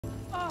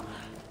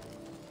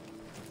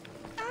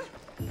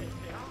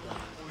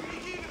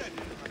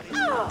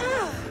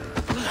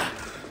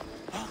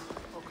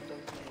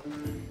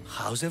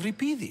How's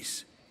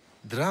Euripides?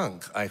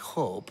 Drunk, I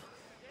hope.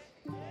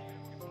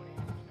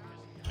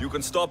 You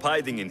can stop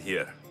hiding in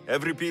here.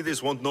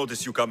 Euripides won't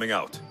notice you coming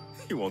out.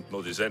 He won't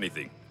notice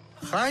anything.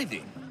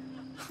 Hiding?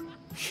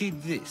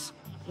 Heed this.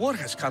 War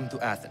has come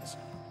to Athens.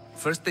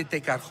 First they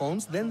take our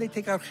homes, then they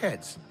take our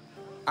heads.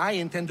 I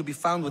intend to be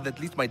found with at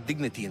least my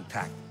dignity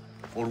intact.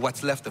 Or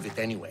what's left of it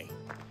anyway.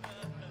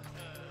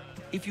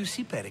 If you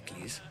see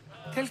Pericles,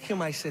 tell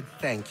him I said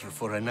thank you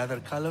for another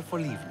colorful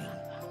evening.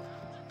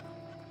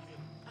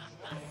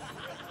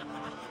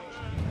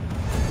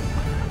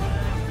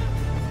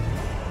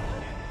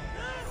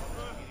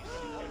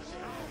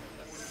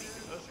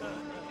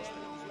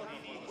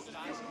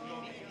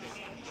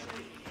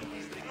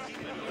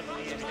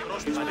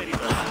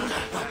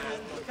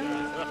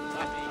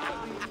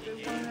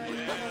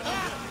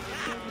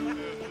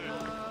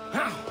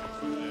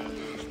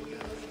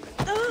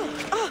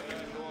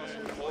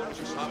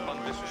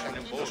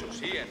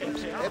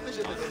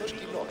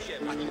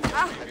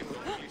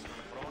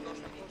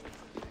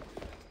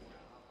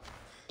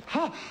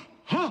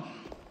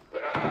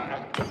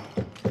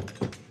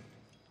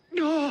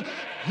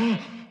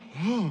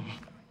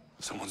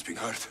 Someone's being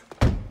hurt.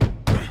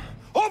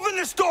 Open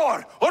this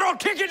door, or I'll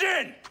kick it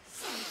in!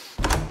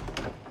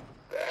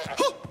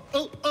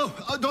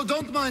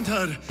 Don't mind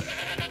her.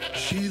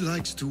 She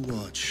likes to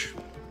watch.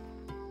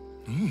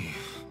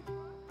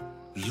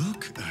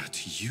 Look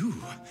at you.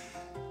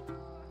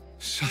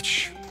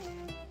 Such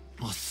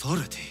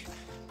authority.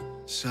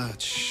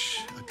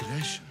 Such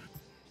aggression.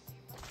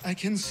 I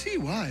can see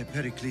why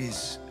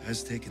Pericles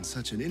has taken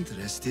such an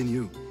interest in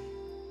you.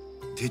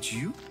 Did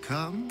you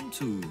come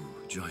to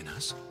join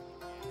us?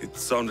 It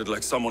sounded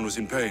like someone was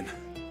in pain.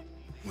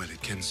 Well,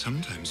 it can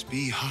sometimes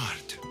be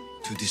hard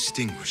to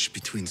distinguish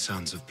between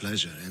sounds of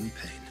pleasure and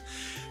pain.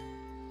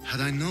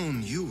 Had I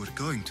known you were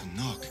going to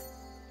knock,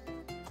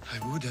 I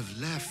would have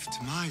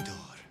left my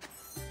door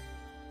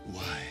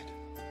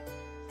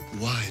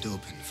wide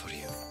open for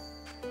you.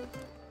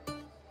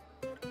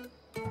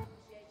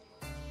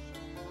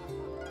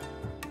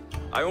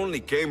 I only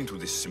came to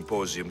this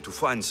symposium to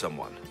find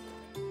someone.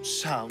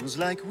 Sounds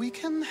like we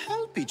can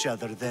help each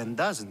other then,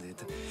 doesn't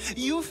it?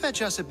 You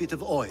fetch us a bit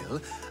of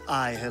oil,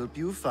 I help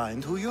you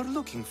find who you're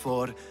looking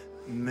for.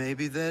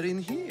 Maybe they're in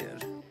here.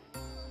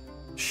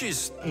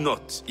 She's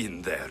not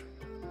in there.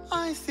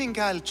 I think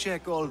I'll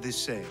check all the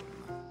same.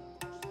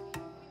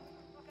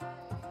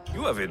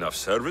 You have enough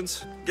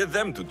servants. Get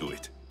them to do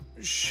it.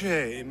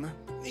 Shame.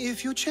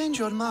 If you change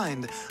your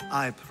mind,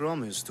 I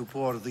promise to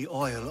pour the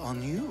oil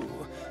on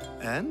you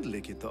and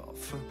lick it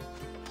off.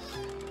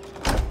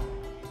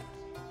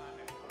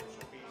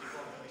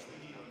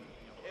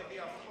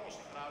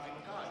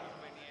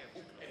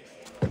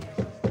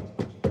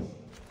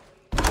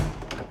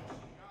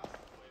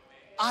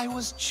 I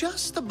was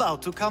just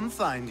about to come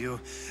find you.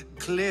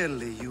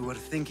 Clearly, you were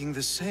thinking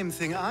the same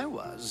thing I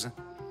was.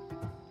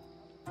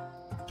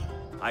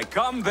 I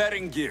come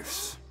bearing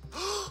gifts.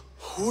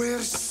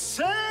 We're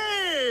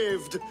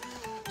saved!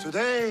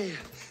 Today,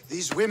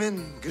 these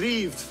women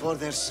grieved for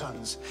their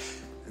sons,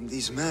 and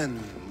these men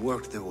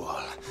worked the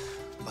wall.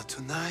 But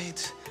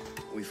tonight,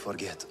 we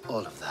forget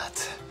all of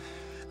that.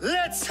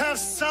 Let's have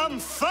some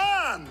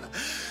fun!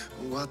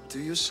 What do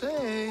you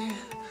say?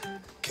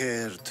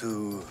 Care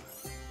to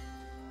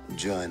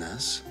join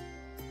us?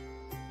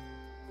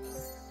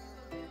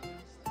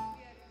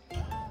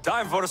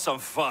 Time for some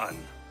fun.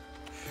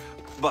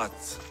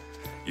 But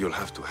you'll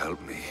have to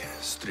help me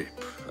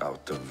strip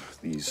out of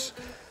these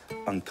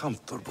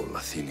uncomfortable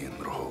Athenian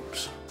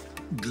robes.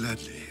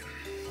 Gladly.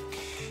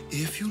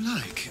 If you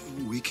like,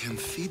 we can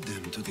feed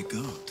them to the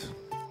god.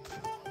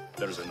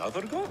 There's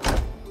another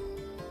god?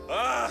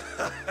 Ah!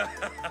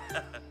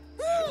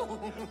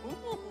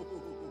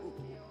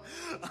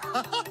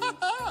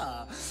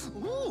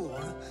 Ooh.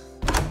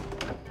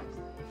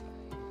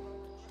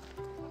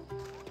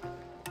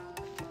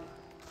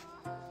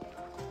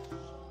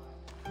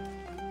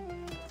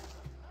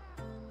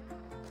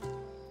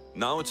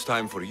 Now it's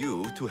time for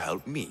you to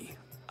help me,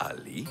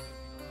 Ali.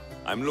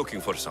 I'm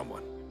looking for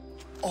someone.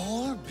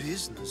 All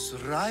business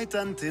right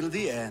until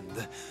the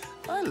end.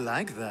 I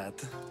like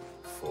that.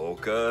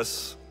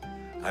 Focus.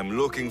 I'm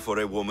looking for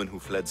a woman who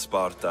fled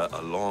Sparta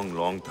a long,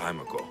 long time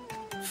ago.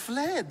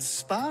 Fled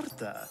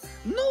Sparta?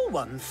 No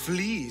one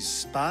flees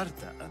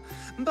Sparta.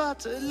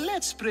 But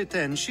let's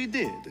pretend she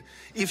did.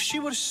 If she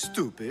were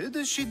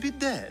stupid, she'd be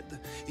dead.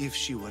 If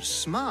she were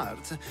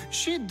smart,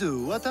 she'd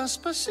do what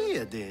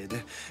Aspasia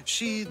did.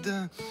 She'd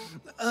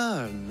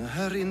earn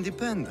her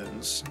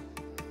independence.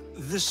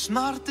 The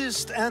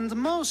smartest and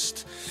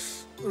most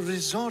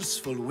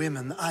resourceful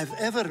women I've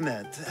ever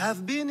met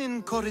have been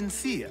in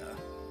Corinthia.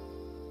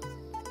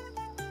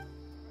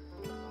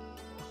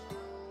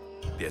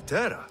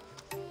 Pietera?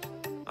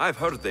 I've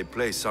heard they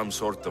play some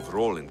sort of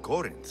role in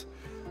Corinth,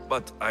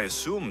 but I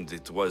assumed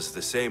it was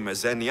the same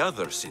as any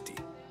other city.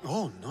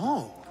 Oh,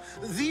 no.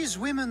 These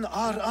women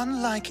are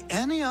unlike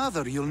any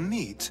other you'll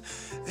meet.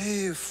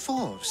 A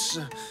force,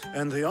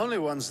 and the only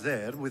ones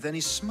there with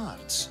any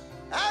smarts.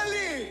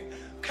 Ali!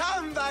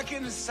 Come back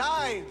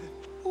inside!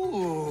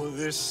 Ooh,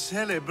 the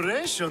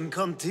celebration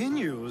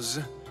continues.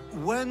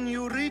 When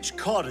you reach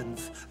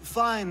Corinth,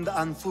 find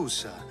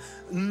Anthusa.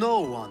 No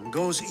one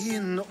goes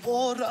in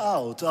or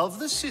out of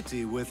the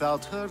city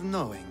without her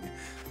knowing.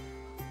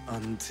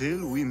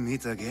 Until we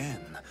meet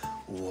again,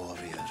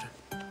 warrior.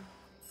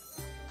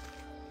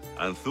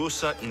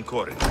 Anthusa in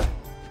Corinth.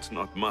 It's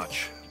not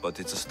much, but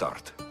it's a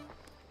start.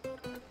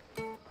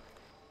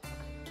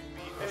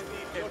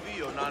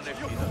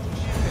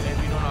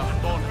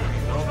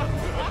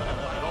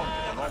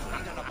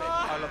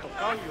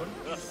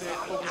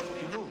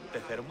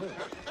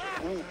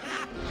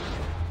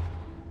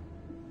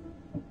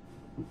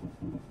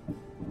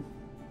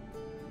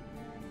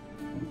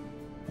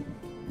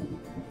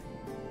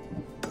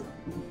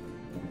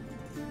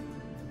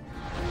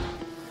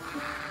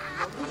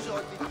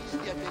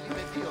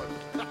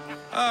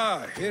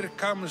 Ah, here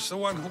comes the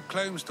one who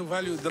claims to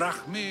value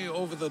Drachme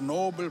over the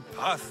noble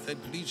path that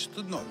leads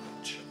to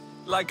knowledge.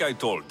 Like I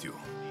told you,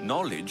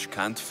 knowledge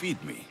can't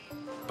feed me.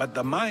 But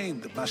the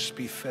mind must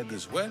be fed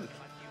as well.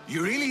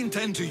 You really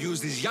intend to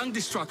use this young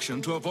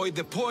destruction to avoid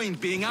the point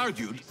being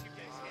argued?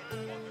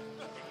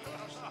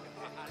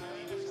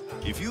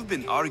 If you've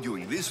been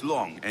arguing this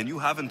long and you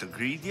haven't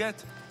agreed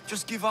yet,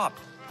 just give up.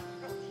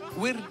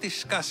 We're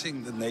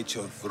discussing the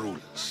nature of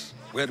rules.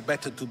 Where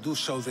better to do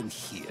so than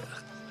here?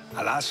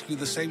 I'll ask you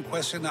the same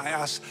question I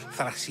asked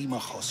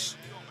Thrasymachos.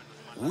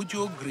 Would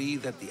you agree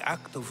that the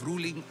act of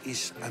ruling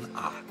is an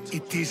art?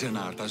 It is an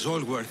art, as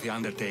all worthy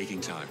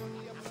undertakings are.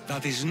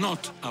 That is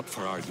not up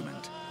for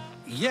argument.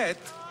 Yet,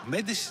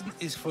 medicine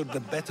is for the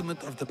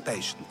betterment of the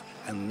patient,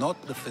 and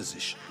not the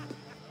physician.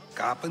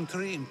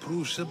 Carpentry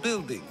improves the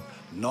building,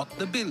 not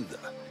the builder.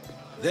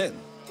 Then,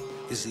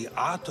 is the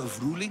art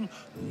of ruling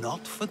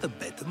not for the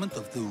betterment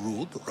of the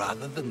ruled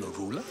rather than the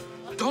ruler?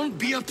 Don't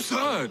be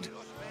absurd!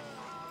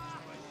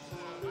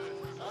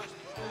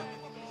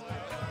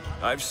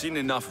 I've seen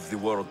enough of the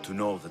world to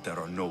know that there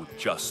are no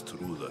just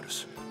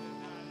rulers.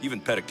 Even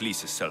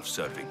Pericles is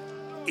self-serving.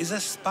 Is a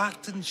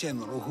Spartan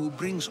general who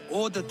brings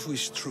order to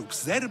his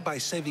troops, thereby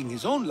saving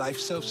his own life,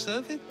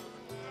 self-serving?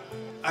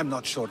 I'm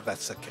not sure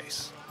that's the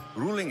case.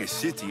 Ruling a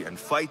city and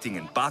fighting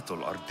in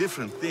battle are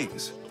different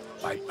things.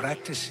 By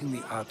practicing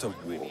the art of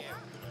war,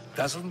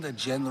 doesn't the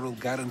general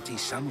guarantee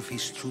some of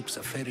his troops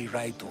a ferry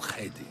ride to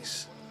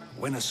Hades,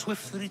 when a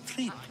swift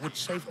retreat would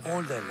save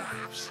all their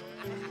lives?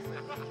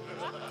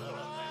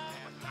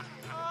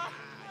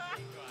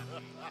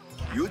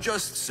 You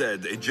just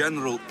said a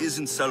general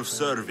isn't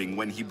self-serving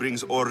when he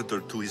brings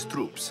order to his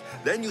troops.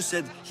 Then you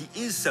said he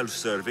is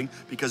self-serving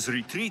because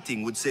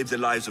retreating would save the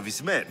lives of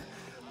his men.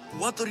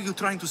 What are you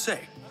trying to say?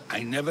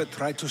 I never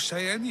tried to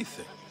say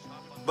anything.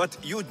 But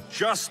you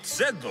just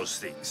said those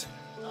things.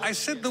 I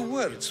said the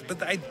words,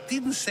 but I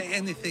didn't say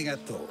anything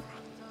at all.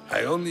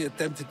 I only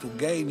attempted to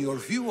gain your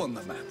view on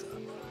the matter.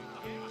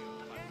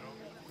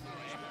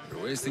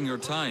 You're wasting your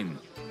time.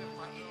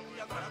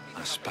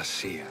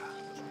 Aspasia.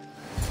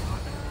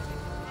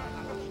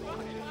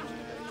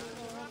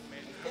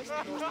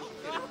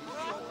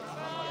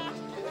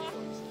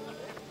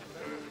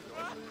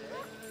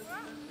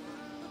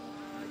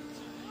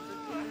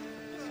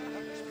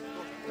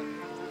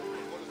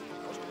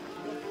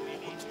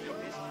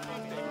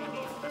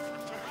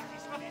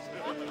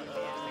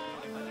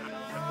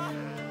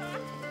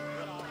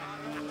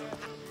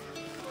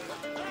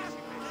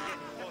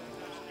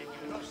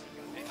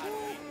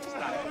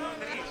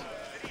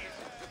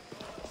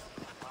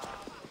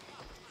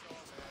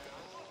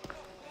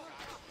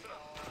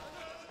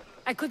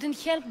 I couldn't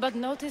help but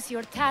notice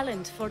your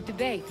talent for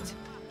debate.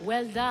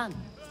 Well done.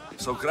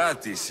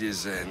 Socrates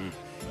is an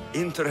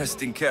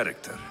interesting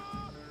character.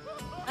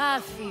 Ah,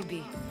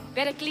 Phoebe.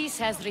 Pericles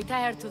has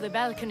retired to the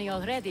balcony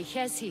already,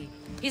 has he?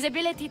 His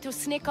ability to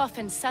sneak off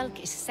and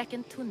sulk is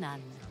second to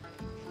none.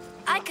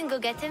 I can go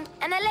get him,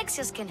 and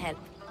Alexios can help.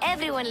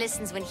 Everyone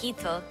listens when he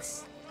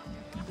talks.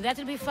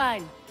 That'll be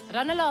fine.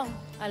 Run along.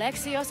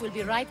 Alexios will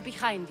be right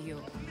behind you.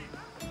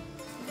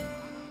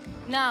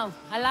 Now,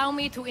 allow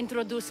me to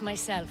introduce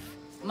myself.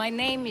 My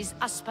name is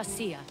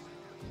Aspasia.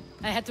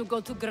 I had to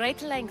go to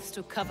great lengths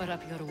to cover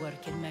up your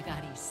work in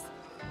Megaris.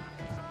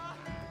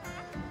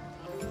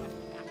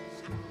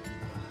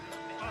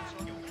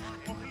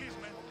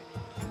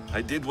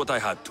 I did what I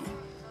had to,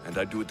 and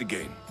I do it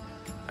again.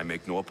 I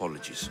make no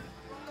apologies.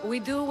 We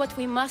do what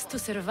we must to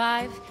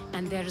survive,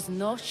 and there's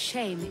no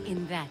shame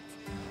in that.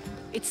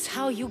 It's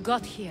how you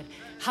got here,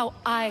 how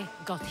I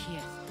got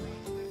here.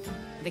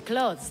 The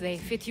clothes, they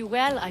fit you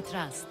well, I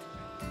trust.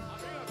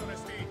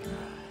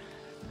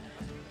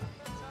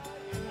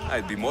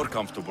 I'd be more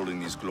comfortable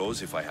in these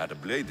clothes if I had a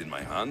blade in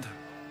my hand.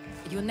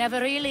 You never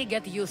really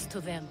get used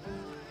to them.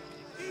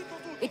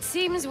 It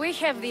seems we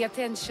have the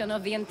attention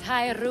of the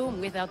entire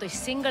room without a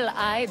single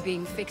eye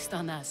being fixed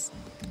on us.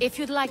 If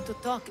you'd like to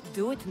talk,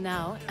 do it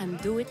now, and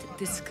do it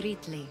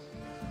discreetly.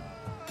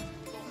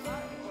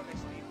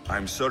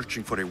 I'm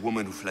searching for a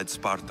woman who fled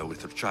Sparta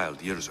with her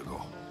child years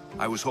ago.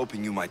 I was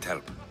hoping you might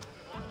help.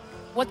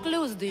 What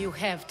clues do you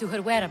have to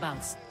her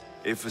whereabouts?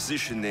 A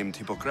physician named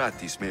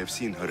Hippocrates may have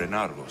seen her in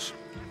Argos.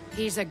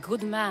 He's a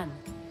good man.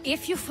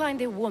 If you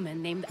find a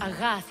woman named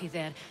Agathi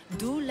there,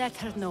 do let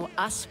her know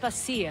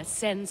Aspasia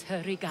sends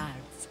her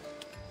regards.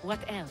 What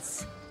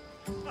else?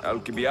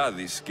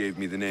 Alcibiades gave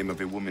me the name of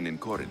a woman in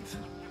Corinth.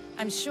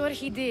 I'm sure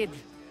he did.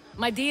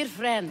 My dear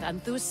friend,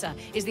 Anthusa,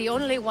 is the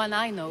only one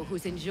I know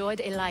who's enjoyed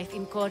a life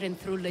in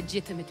Corinth through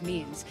legitimate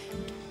means.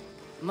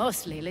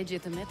 Mostly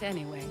legitimate,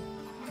 anyway.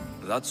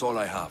 That's all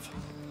I have.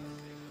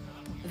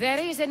 There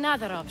is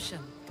another option.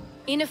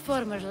 In a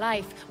former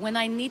life, when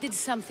I needed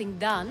something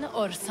done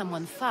or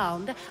someone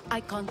found, I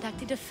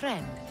contacted a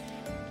friend.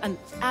 An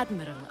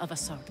admiral of a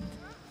sort.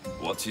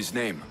 What's his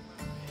name?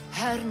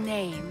 Her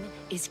name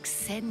is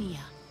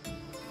Xenia.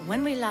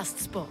 When we last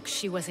spoke,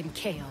 she was in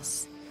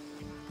chaos.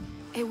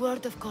 A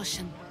word of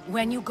caution.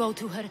 When you go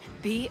to her,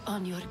 be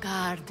on your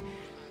guard.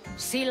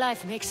 Sea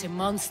life makes a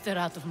monster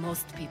out of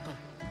most people.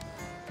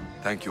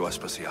 Thank you,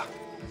 Aspasia.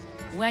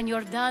 When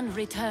you're done,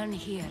 return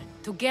here.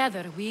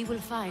 Together, we will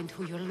find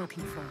who you're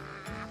looking for.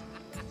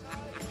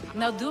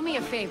 Now do me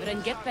a favor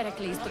and get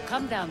Pericles to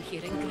come down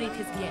here and greet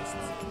his guests.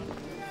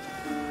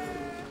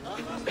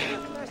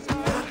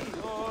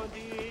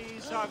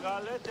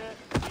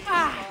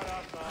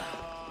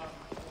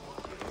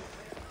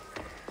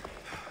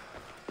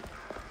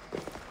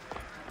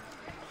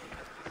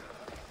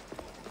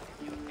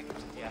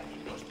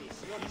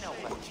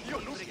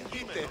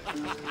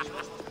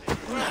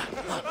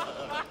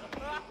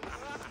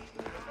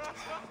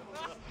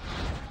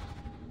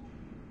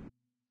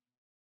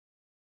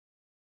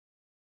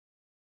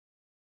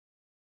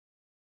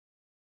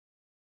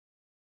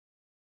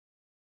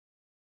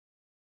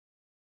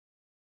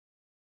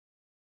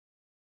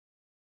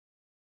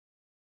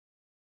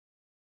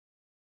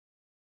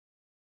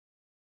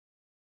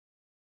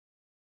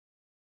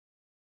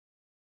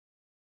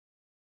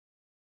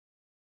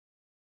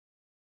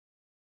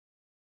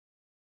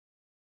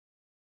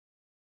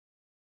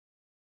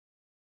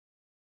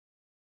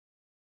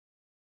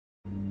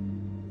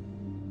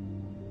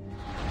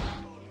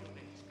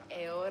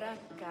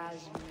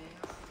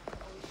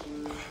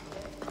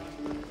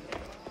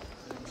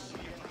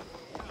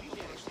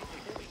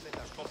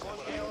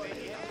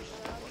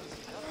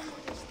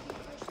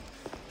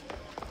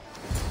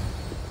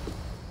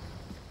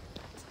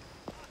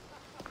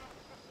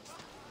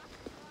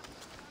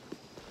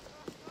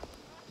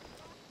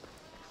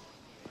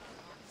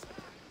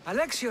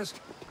 Alexios!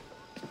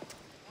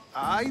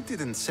 I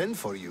didn't send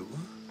for you.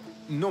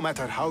 No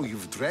matter how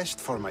you've dressed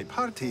for my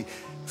party,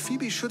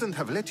 Phoebe shouldn't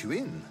have let you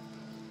in.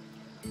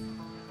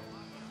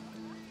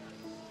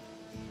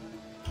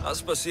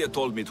 Aspasia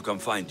told me to come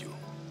find you.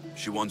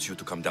 She wants you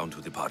to come down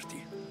to the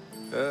party.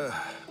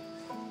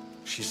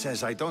 She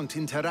says I don't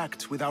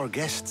interact with our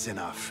guests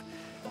enough.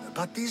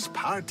 But these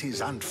parties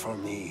aren't for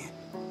me.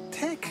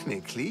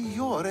 Technically,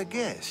 you're a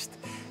guest.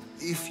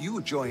 If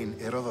you join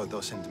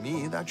Herodotus and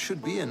me, that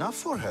should be enough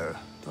for her,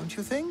 don't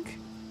you think?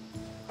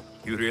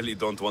 You really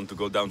don't want to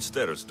go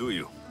downstairs, do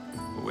you?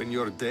 When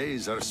your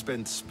days are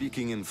spent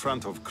speaking in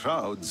front of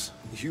crowds,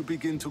 you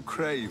begin to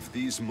crave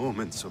these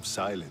moments of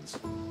silence.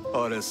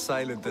 Or as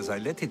silent as I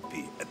let it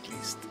be, at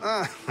least.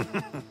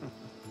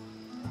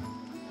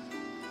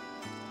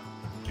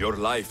 Your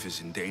life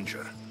is in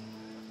danger.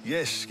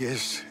 Yes,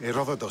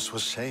 Herodotus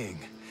was saying.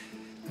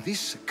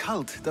 This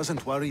cult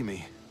doesn't worry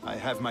me. I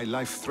have my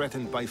life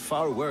threatened by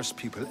far worse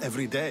people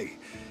every day.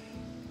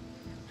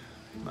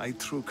 My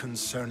true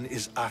concern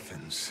is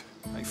Athens.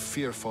 I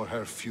fear for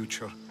her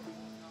future.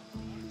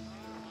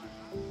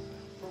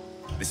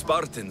 The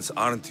Spartans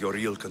aren't your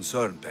real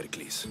concern,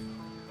 Pericles.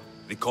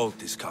 The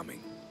cult is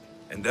coming,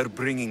 and they're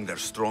bringing their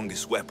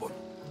strongest weapon.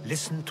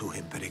 Listen to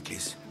him,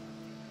 Pericles.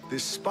 The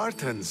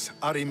Spartans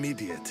are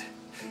immediate.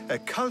 A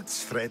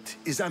cult's threat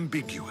is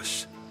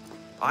ambiguous.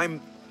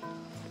 I'm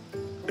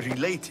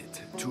related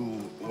to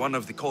one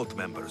of the cult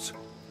members,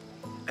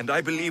 and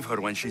I believe her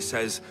when she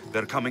says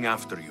they're coming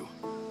after you.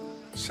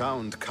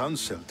 Sound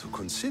counsel to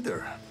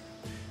consider.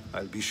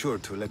 I'll be sure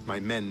to let my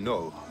men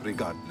know,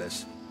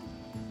 regardless.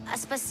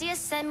 Aspasia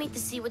sent me to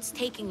see what's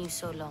taking you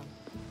so long.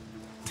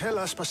 Tell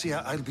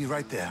Aspasia I'll be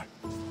right there.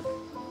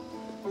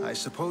 I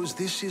suppose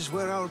this is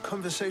where our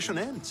conversation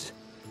ends.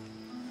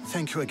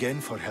 Thank you again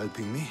for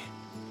helping me.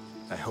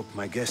 I hope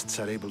my guests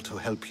are able to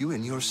help you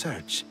in your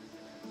search.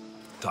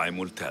 Time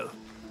will tell.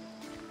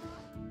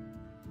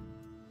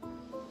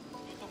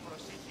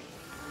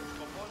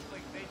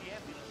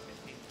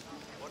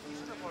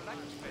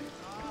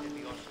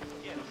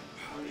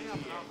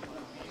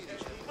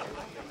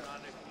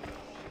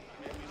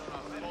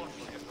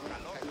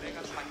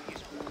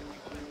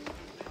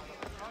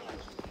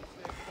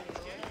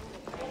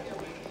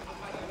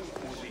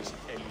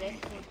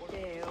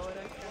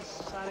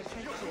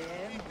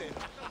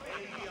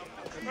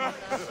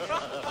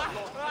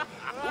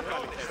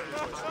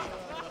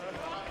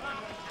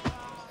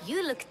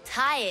 You look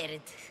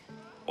tired.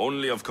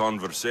 Only of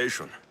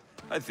conversation.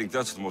 I think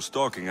that's the most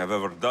talking I've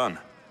ever done.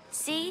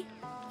 See?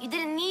 You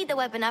didn't need the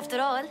weapon after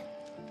all.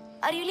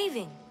 Are you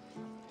leaving?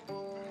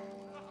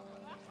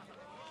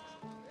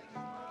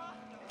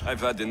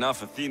 I've had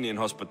enough Athenian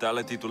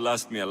hospitality to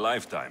last me a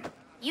lifetime.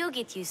 You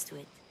get used to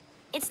it.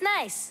 It's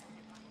nice.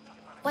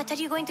 What are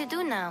you going to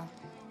do now?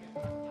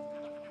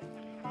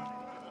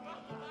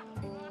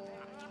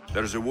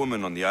 There's a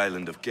woman on the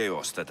island of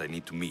Chaos that I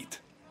need to meet.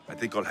 I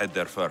think I'll head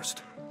there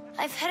first.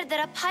 I've heard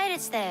there are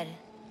pirates there.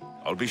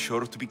 I'll be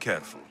sure to be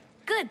careful.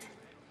 Good.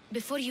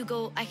 Before you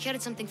go, I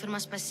heard something from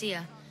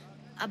Aspasia.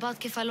 About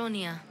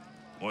Kefalonia.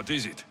 What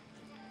is it?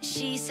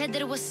 She said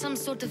there was some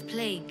sort of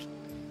plague.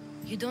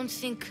 You don't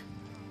think...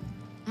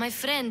 My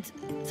friend,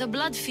 the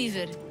blood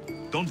fever.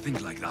 Don't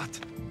think like that.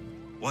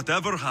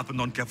 Whatever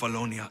happened on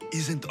Kefalonia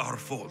isn't our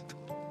fault.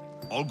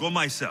 I'll go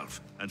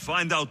myself and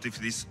find out if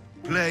this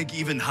plague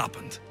even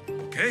happened,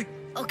 okay?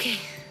 Okay.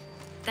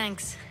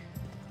 Thanks.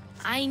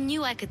 I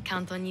knew I could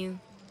count on you.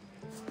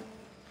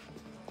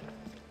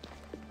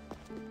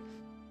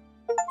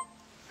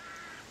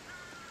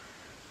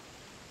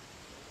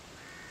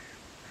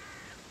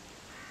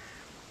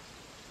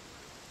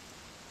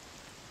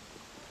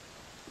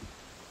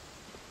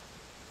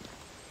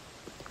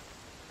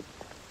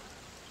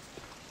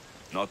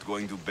 Not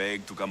going to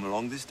beg to come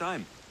along this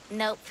time?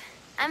 Nope.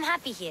 I'm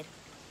happy here.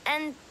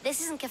 And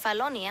this isn't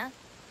Kefalonia.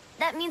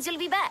 That means you'll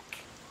be back.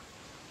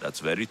 That's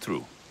very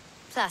true.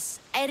 Plus,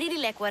 I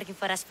really like working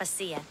for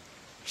Aspasia.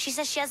 She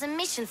says she has a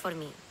mission for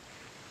me.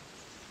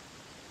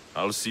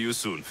 I'll see you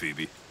soon,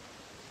 Phoebe.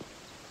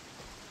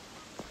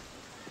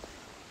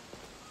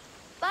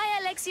 Bye,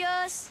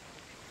 Alexios!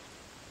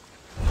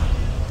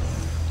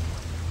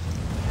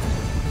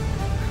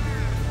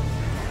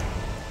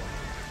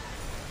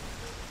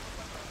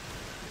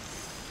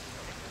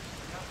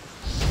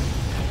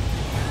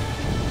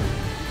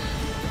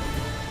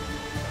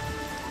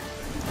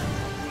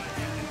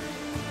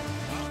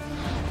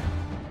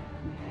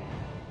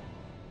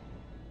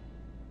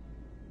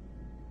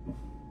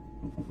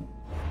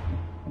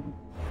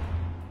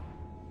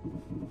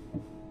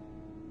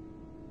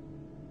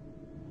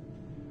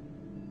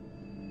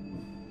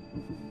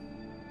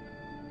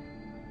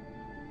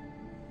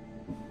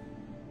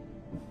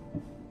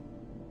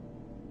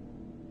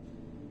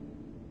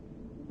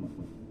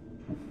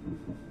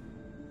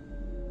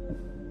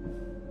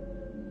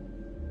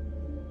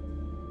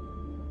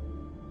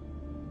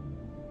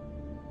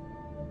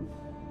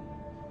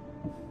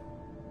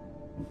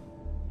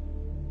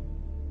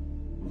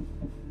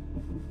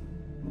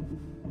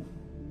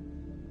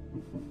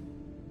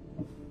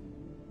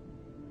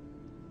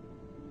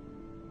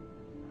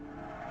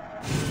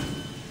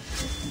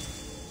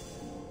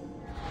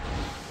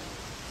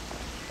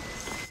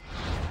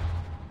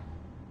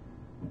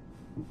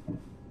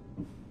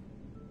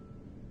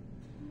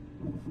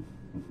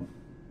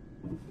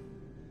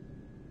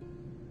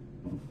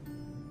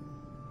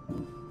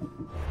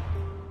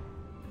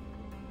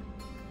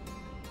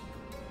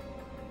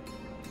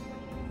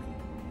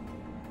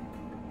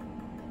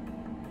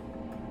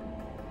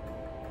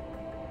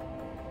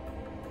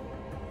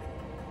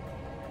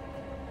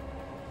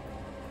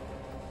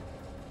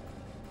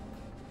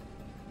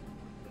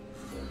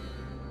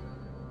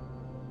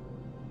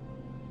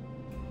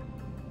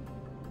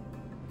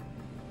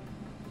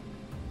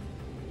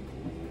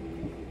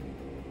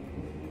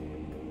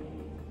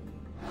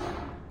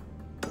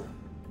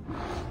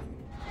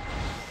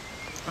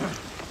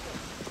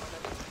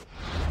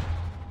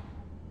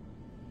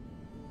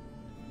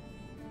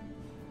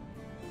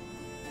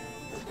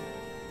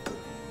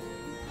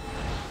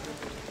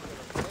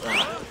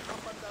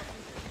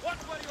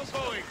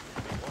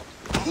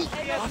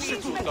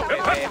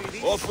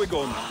 Off we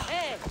go now.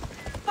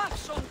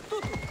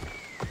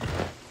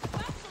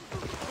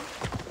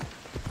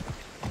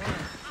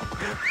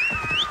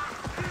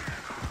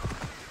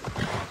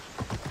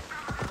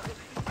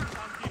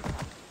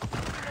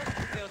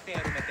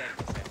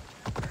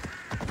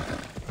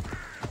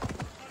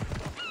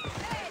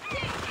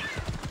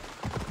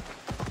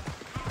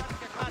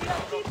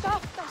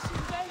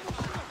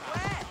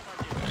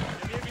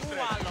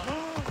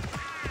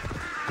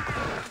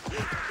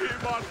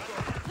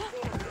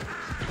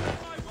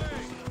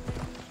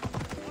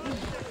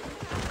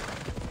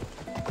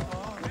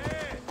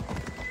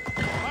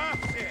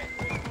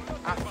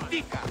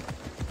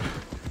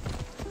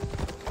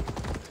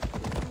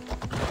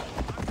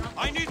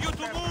 I need you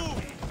to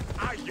move!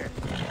 Άγιε!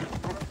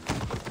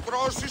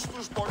 Τρώσεις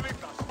τους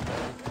πολίτες!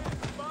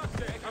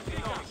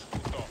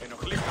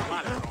 Ενοχλείς τα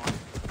μάλλον.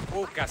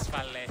 Ούκ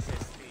ασφαλές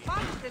εστί.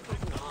 Πάστε του!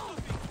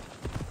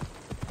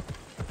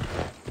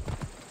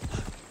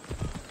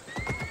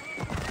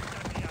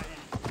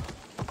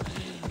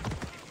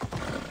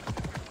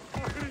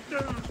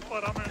 Αχριτέλους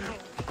παραμένω.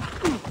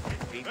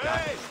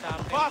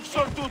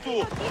 Πάψον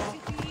τούτου!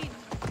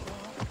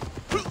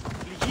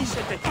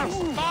 Πληγήσετε τους!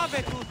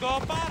 Πάβε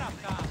τούτο, πάρα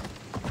αυτά!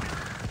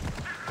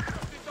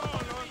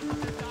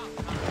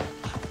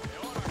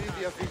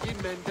 Διαφυγή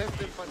με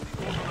εντεύθεν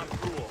παντικό να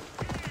κρούω.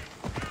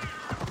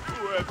 Πού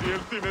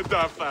έδιελθύνεται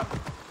αυτά.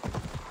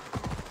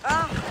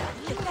 Α!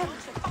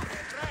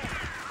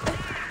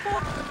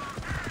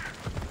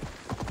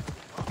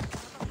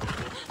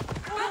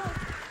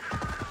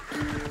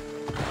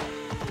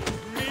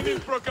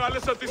 Μην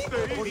προκάλεσα τη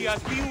στερή.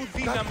 Οριαδίου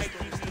δύναμε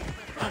εκεί.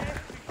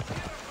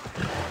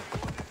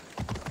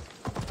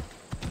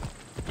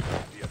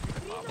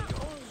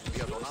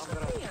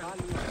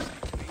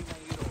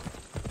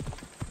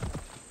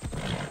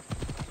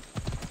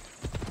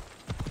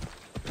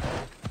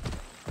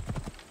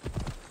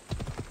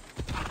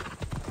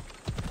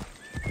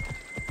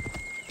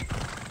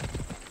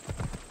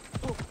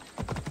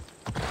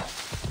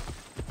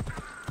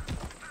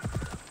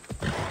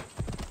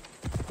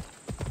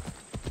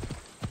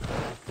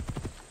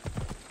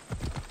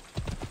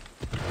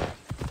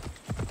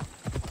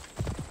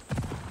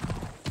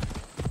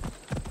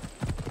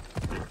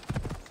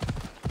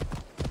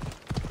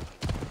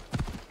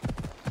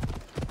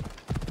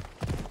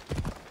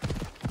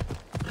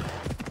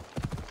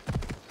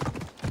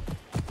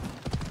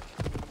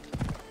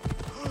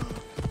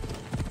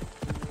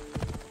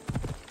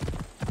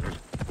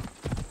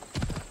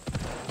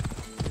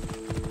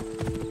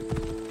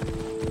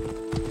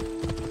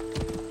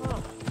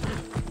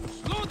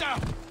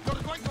 Sparta!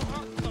 You're going to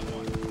hurt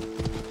someone!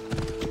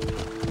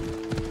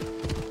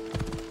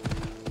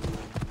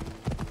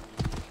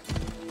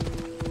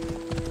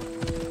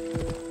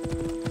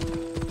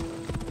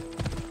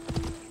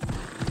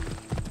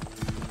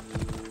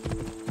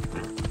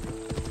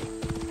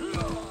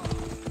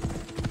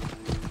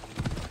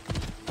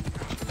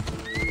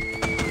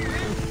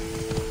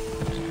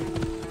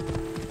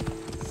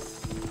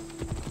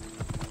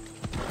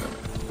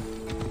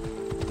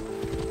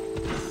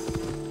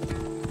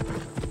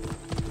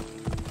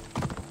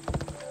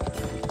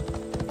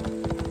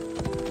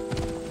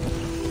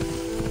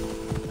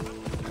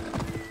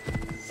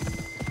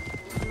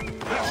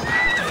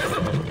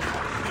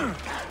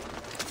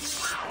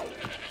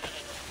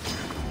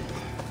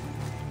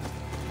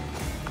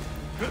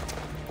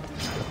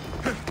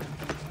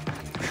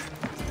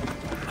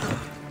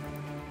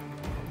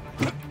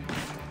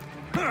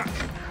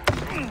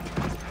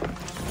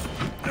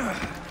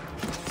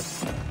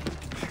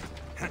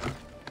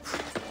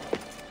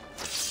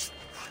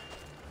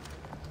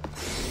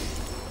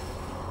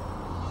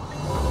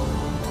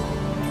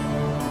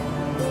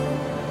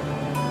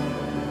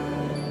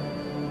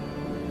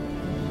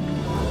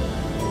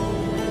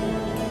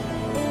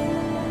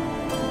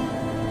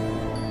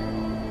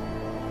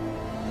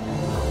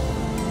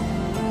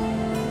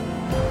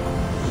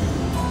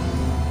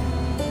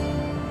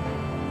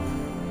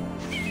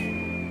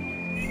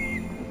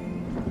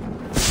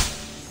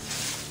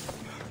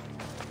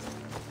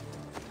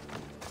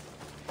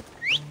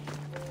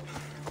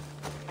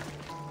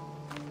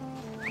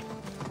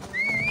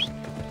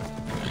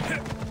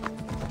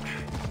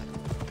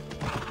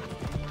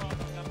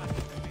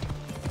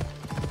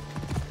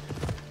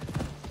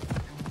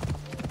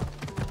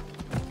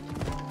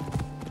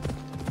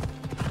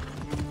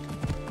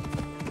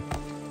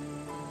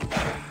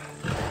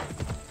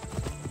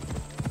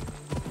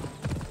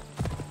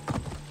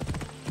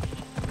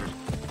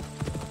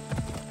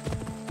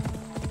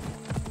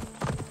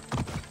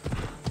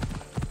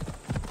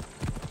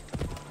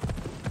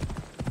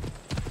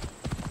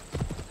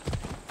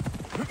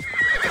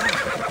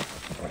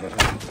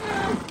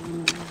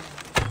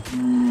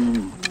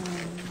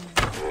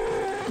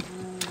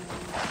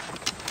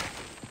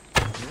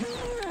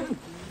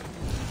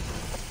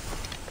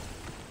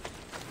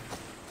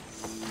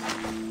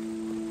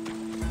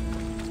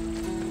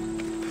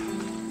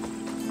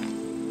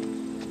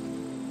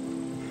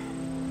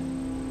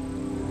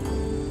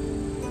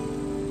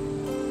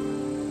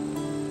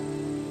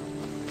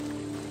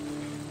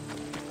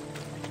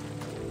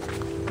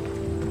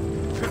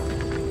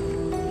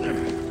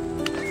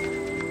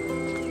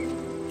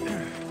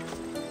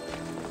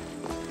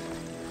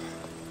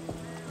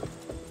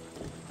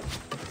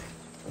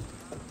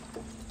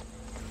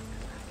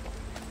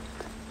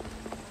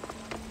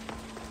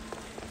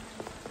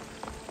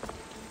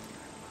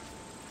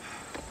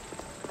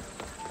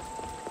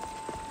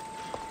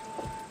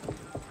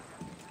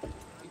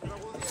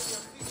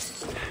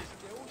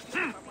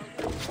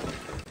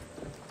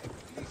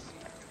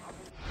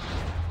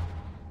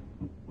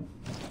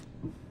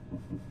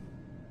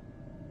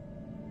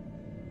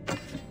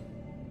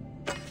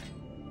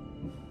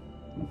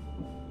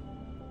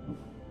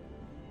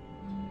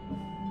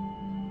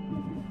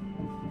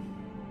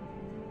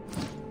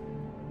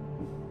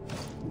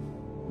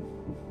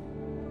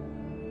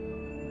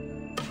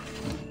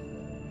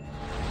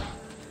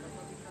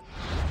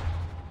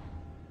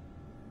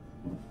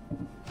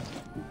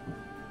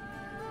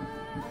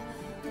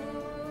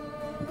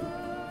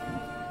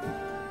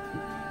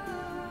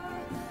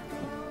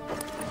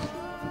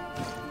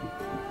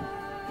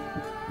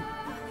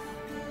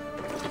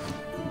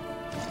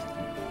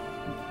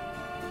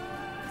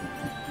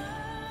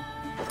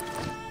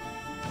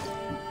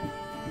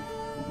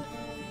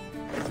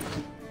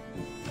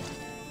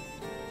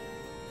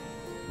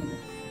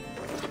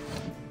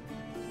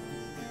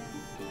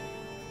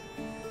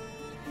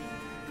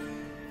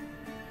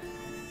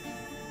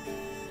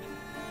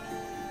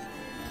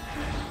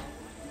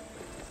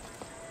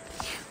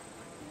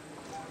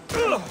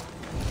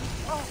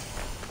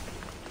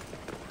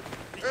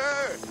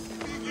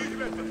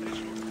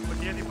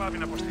 Πάβει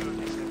να αποστείλω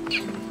και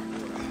εσένα.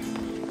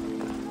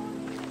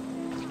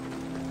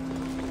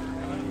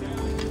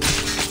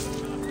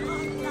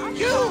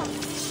 You!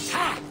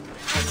 Ha!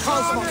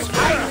 Cosmos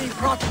finally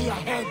brought me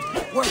ahead.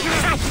 We're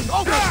cracking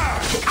open!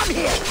 Come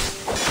here!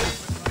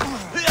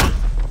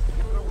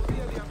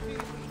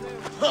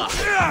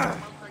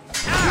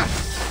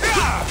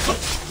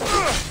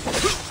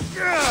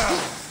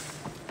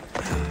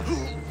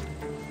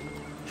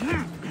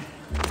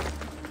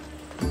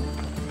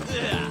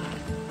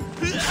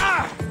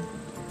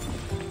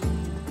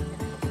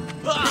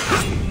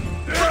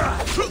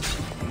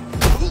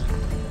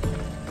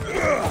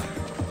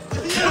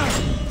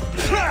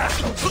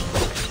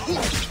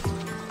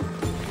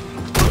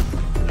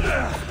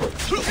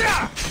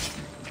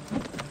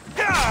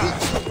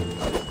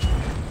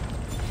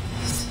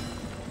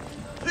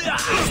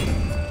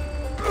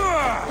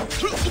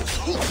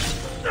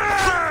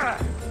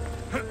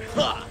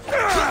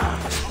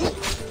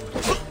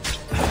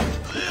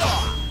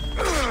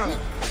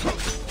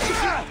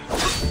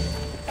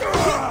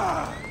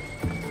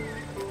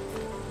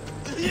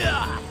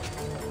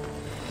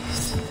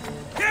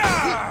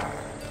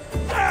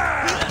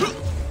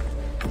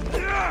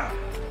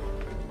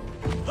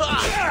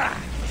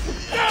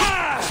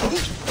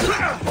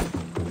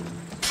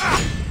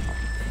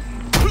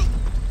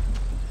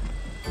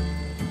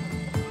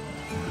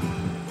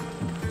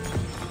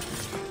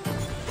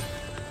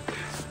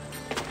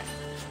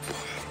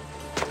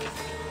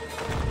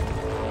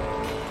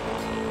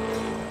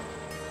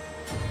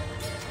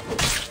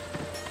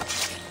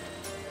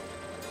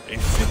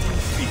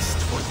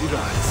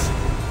 Congrats.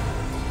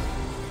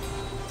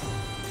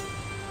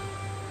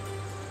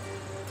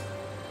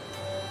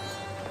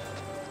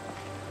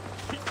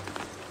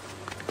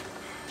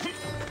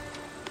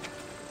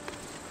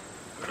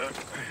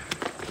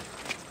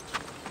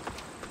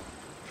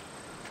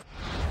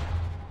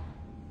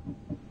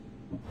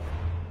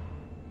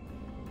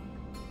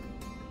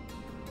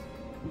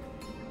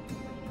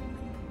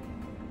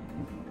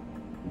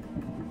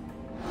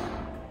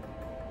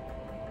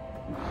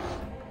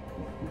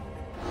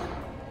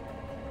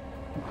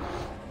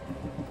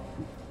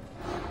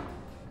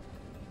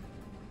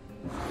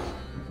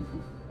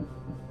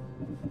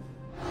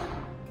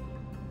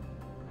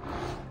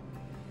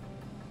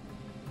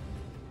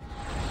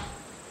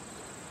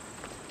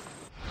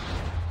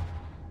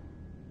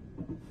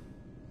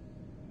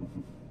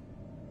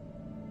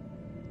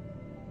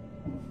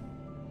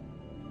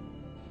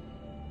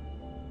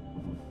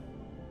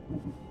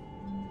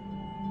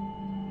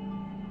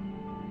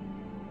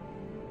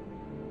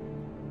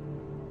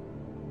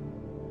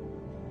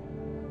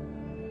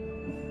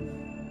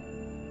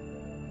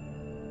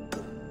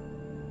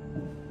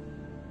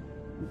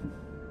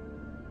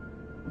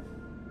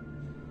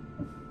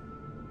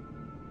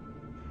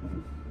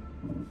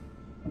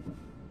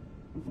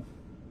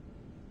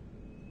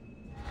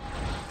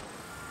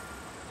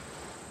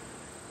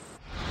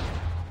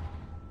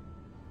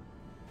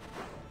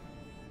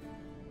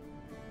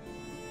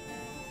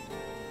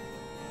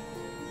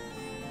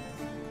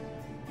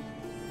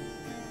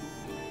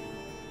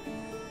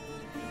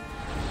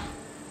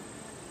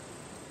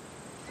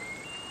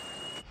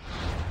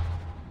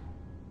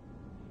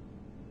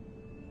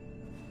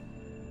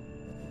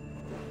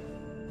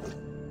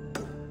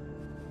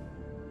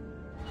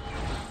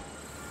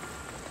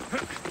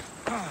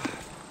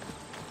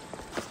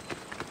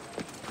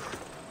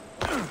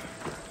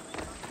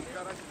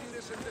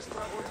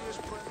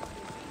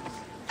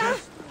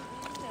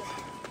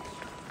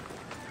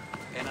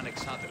 Έναν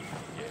εξάδελφο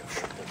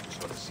γέρο, όπως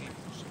ο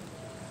Ρεσίμος.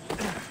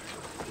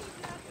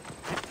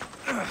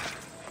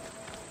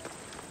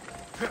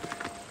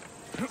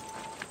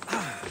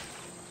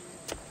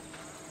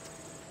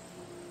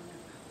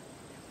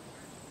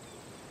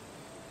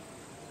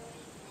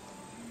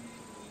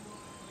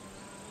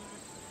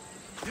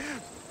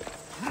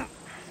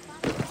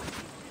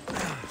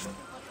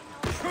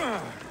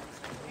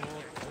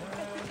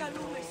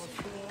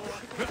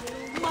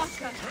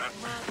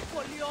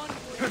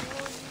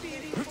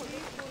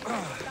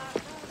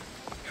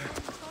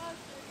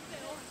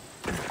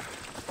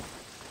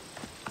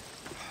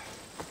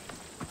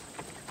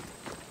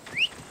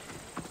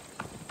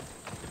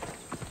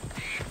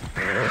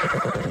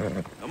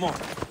 Come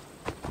on.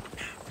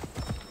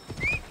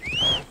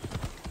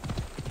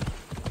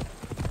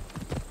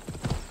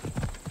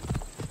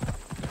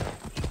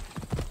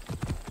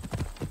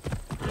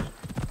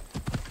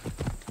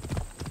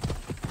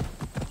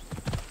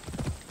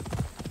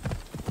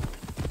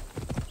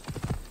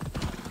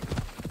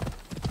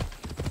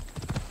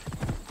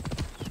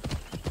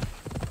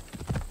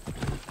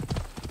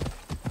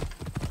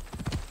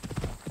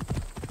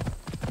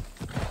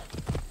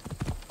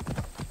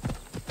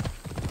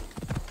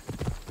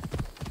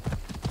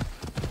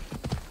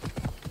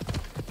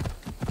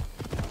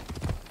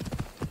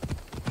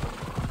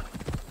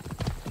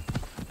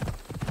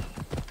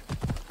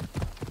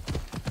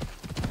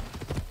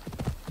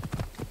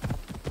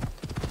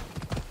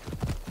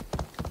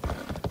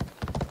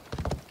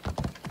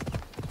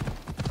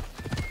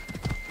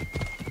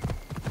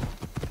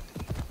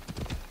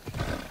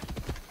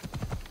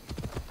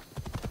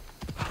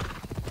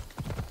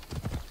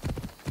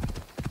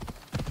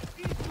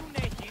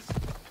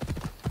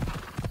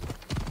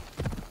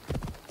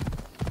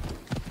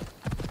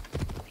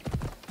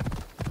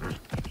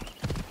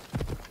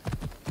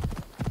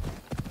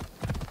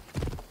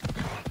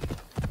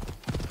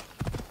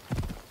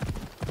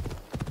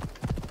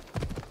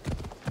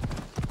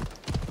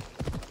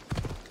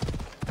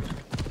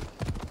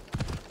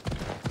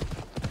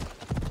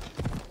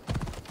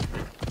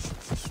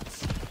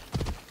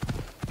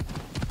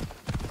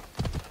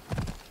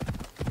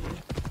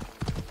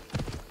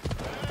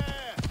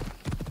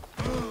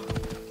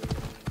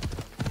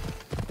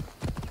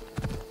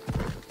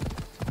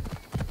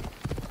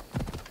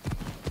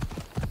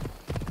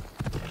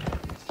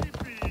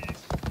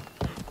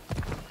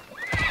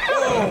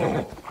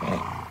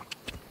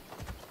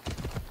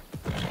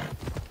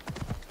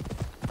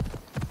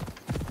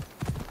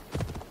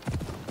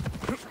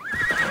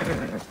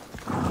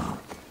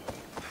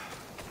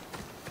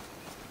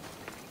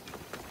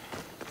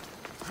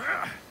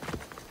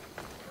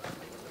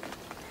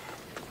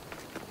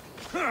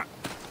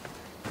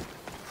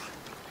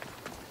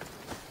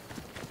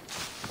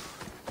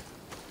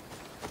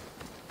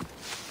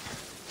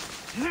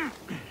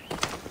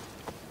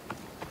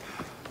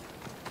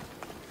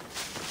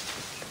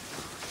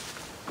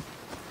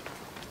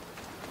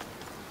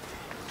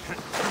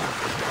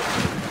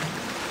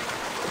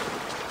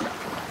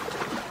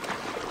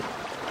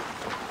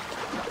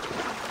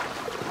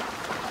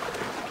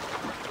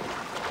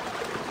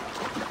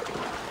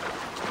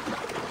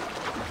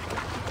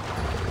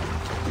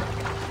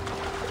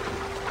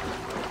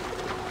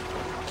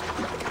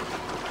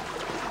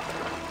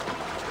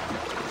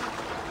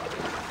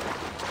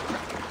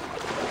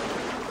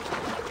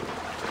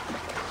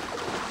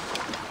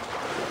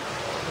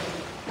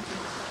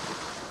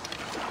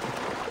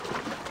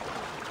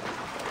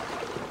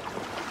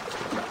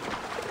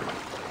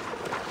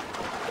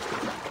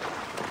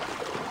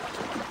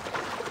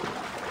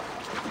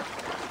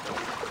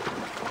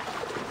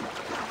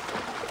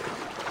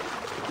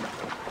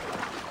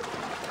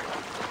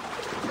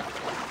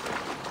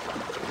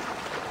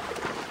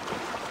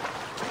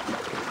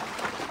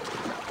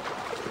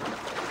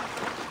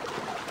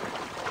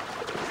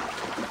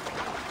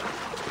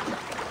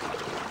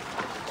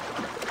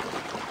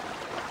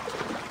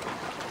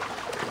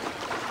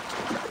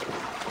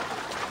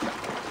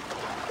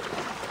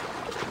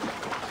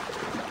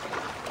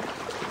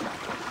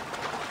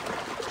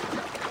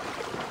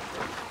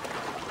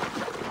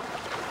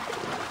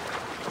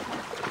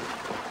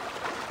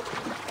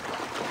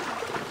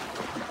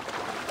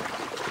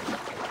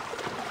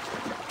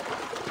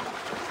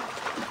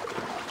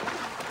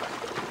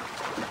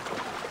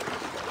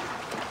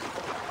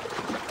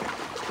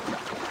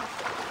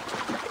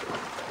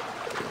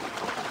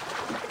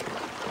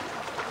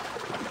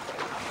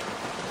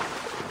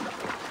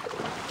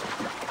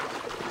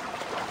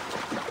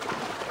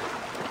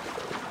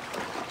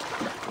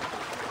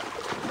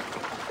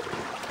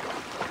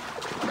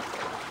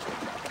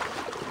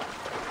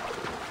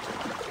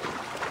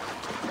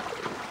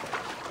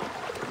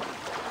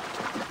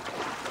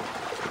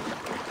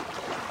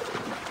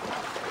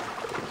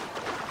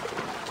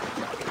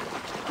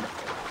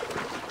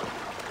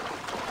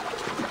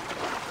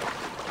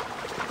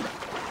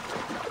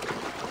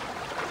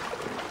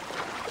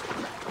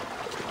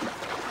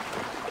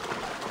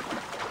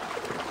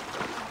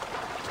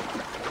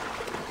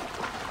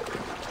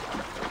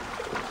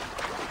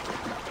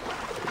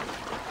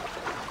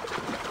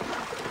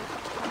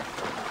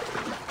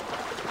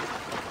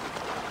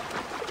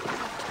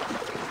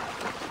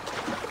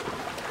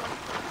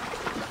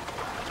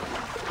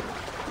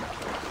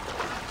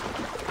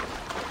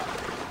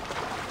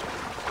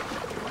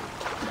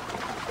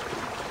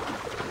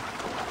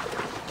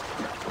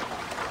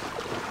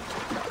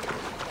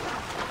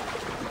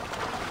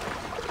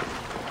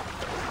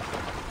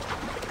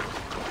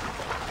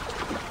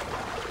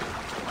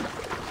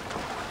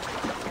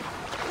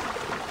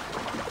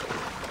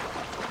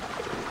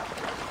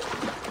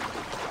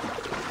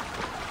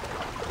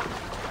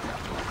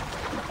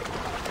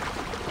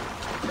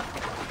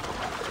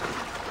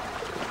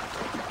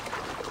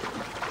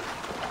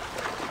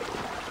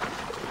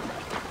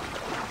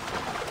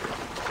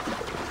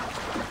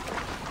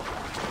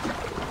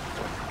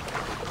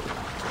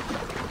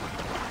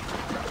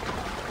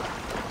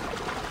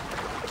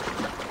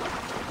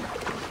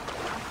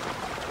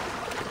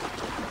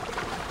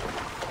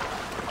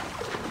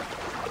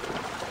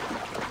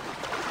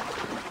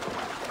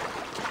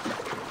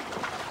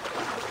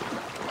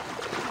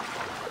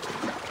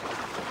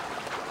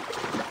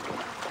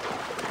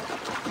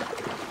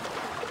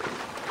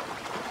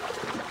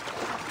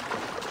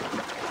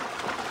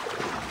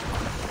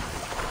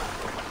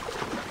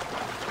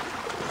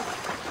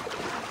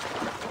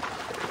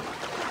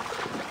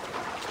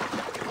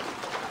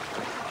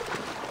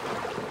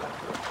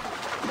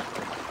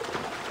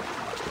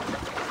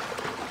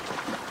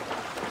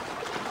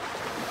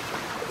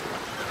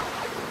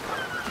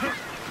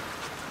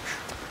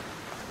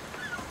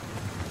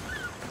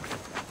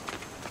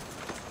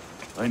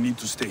 I need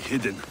to stay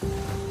hidden.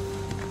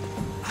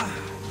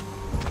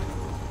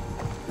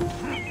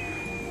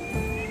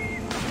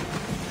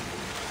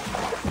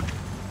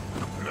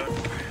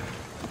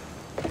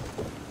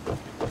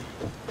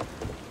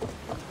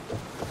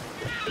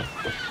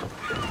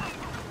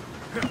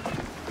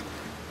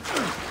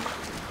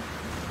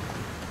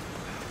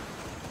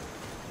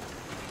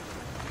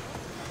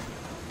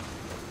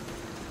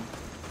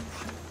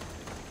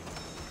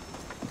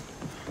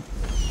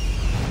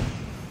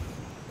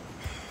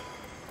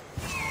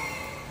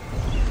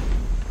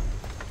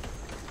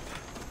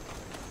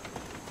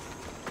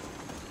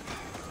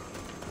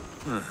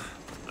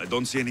 I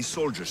don't see any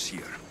soldiers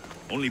here.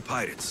 Only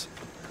pirates.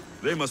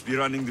 They must be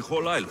running the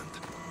whole island.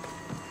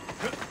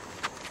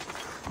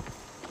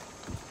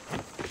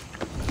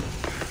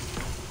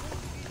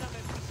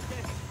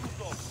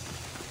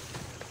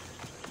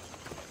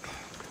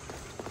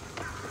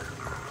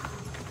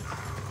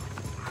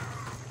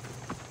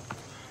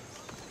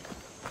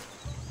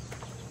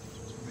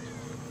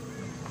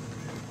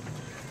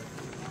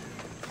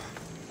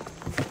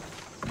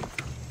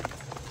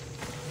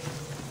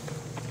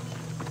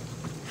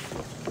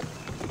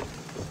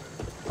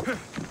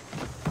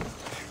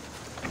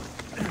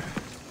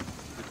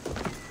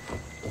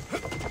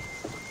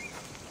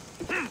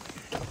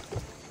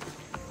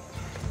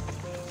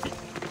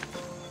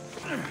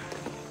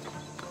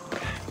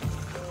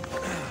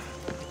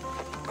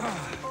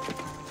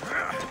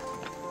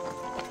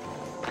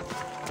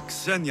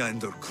 Ksenia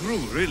and her crew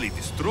really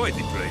destroyed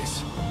the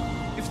place.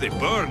 If they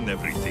burn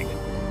everything,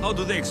 how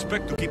do they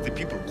expect to keep the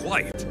people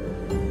quiet?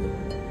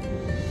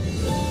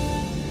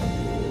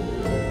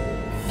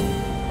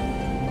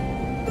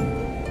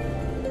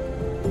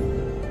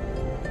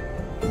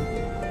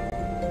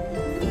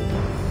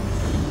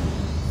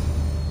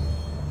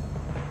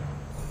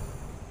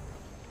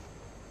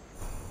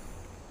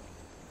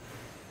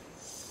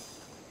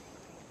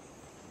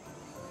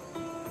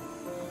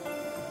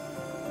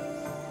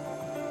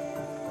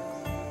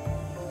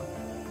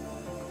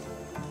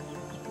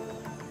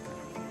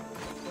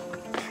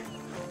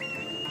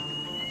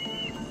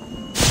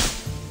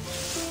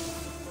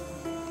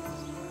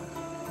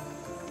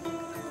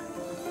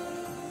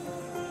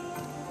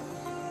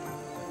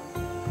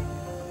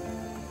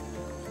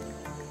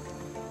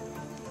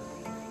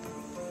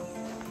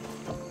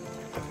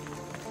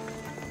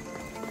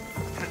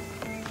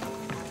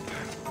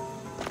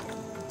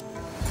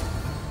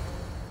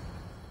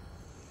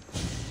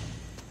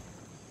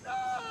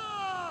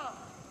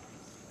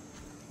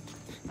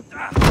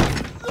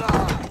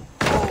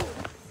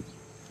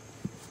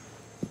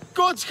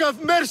 Gods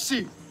have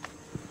mercy!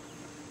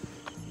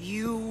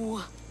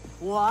 You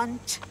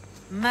want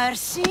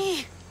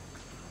mercy?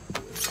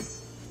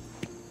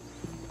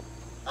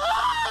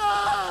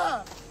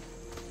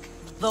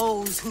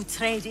 Those who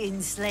trade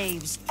in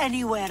slaves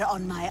anywhere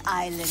on my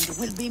island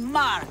will be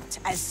marked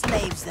as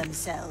slaves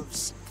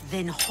themselves,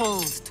 then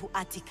hauled to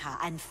Attica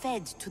and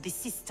fed to the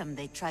system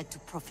they tried to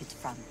profit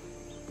from.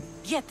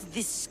 Get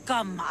this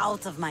scum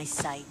out of my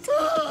sight.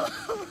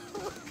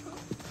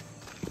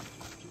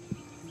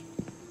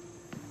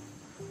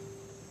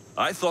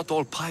 I thought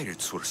all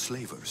pirates were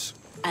slavers.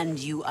 And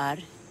you are?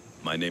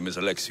 My name is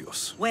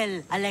Alexios.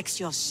 Well,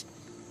 Alexios,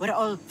 we're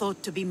all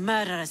thought to be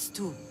murderers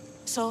too.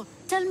 So,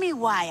 tell me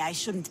why I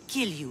shouldn't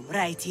kill you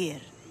right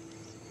here.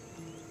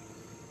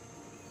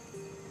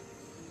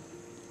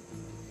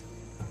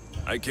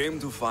 I came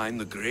to find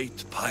the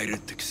great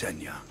pirate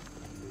Ksenia.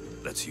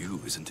 That's you,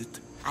 isn't it?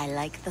 I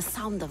like the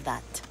sound of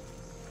that.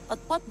 But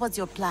what was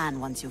your plan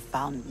once you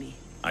found me?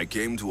 I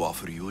came to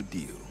offer you a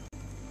deal.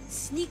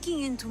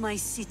 Sneaking into my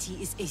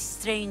city is a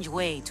strange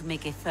way to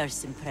make a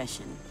first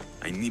impression.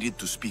 I needed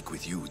to speak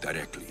with you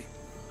directly.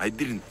 I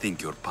didn't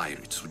think your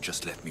pirates would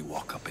just let me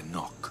walk up and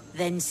knock.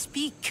 Then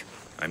speak.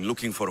 I'm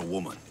looking for a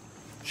woman.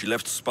 She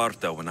left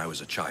Sparta when I was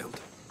a child.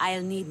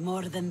 I'll need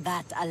more than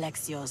that,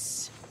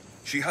 Alexios.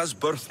 She has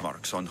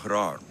birthmarks on her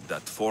arm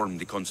that form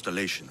the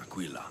constellation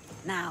Aquila.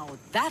 Now,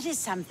 that is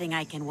something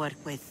I can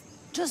work with.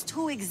 Just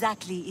who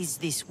exactly is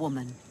this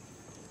woman?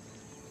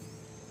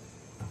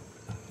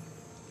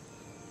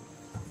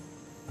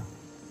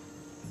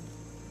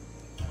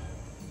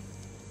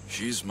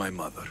 She's my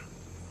mother.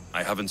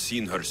 I haven't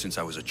seen her since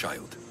I was a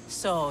child.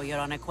 So, you're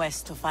on a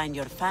quest to find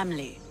your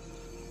family?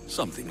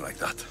 Something like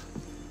that.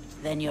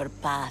 Then your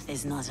path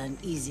is not an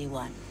easy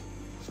one.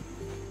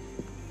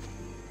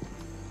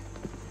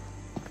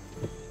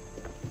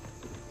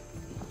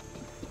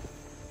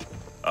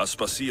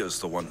 Aspasia's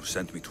the one who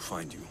sent me to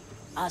find you.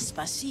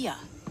 Aspasia?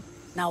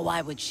 Now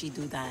why would she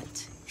do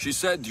that? She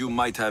said you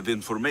might have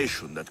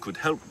information that could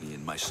help me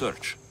in my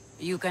search.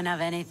 You can have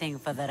anything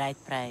for the right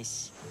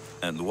price.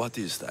 And what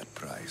is that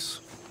price?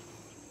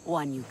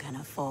 One you can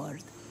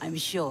afford, I'm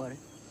sure.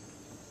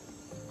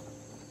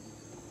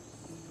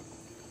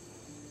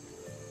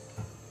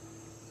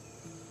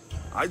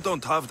 I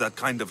don't have that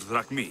kind of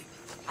drachme.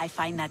 I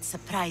find that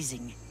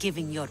surprising,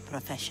 given your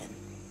profession.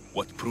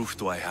 What proof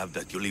do I have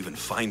that you'll even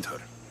find her?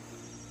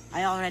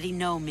 I already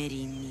know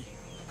Merini.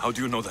 How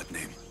do you know that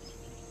name?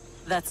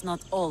 That's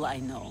not all I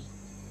know.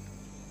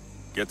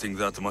 Getting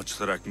that much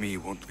Drachme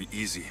won't be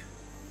easy.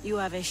 You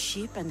have a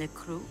ship and a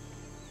crew?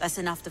 That's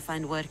enough to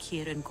find work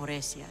here in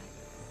Koresia.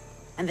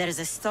 And there is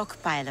a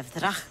stockpile of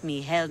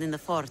Drachme held in the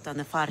fort on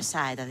the far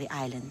side of the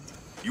island.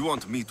 You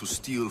want me to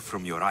steal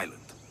from your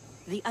island?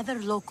 The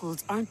other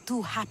locals aren't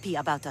too happy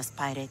about us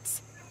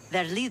pirates.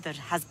 Their leader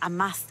has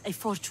amassed a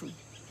fortune.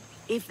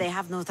 If they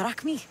have no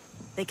Drachme,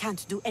 they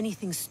can't do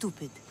anything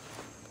stupid.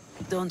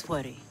 Don't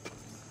worry.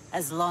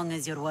 As long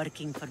as you're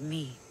working for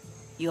me,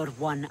 you're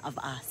one of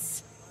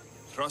us.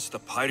 Trust a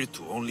pirate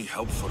to only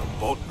help for a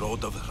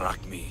boatload of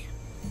Drachme.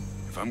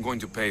 If I'm going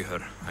to pay her,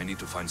 I need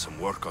to find some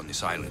work on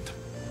this island.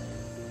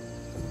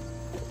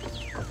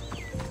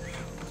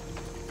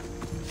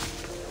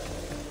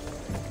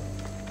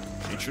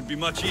 It should be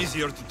much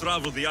easier to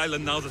travel the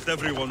island now that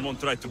everyone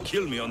won't try to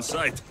kill me on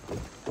sight.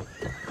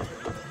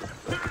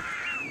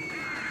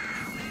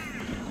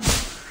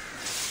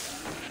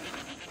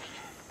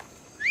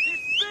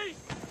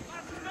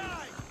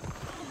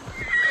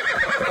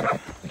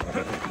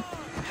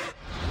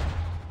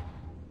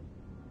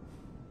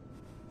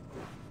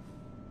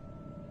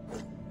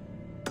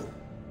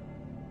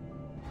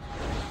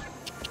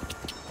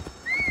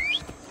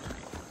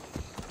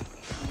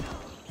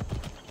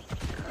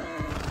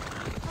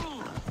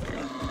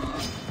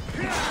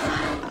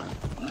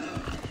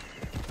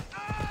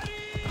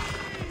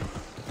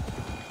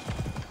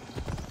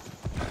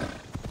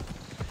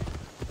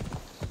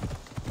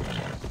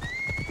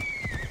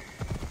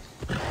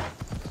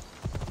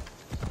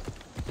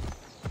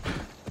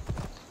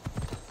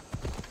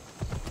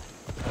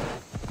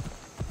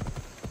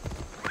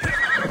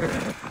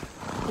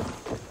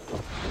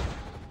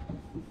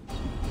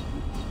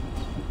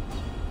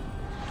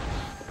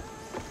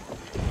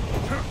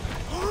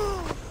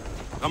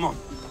 Come on.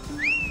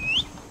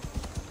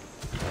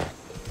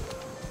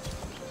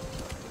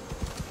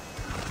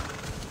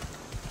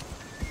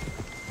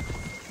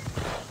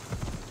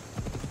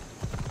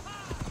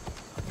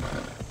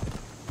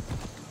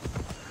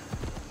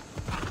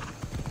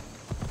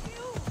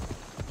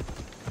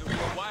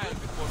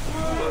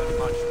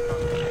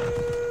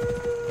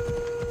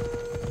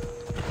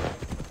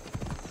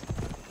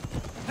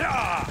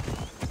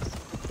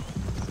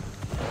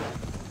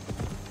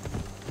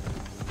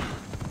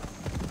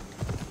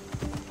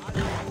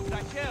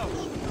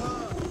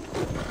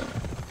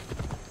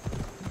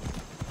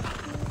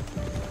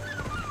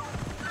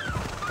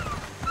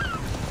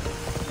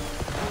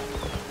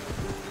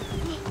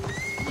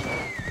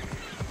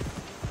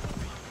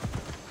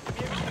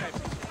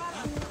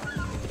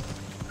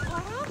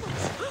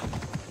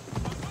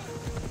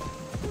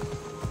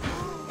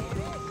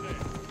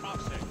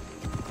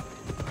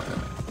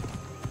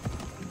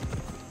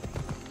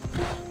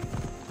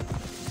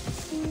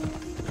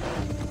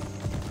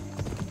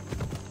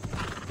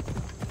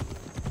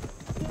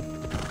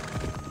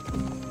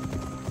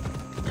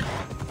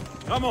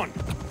 Come on!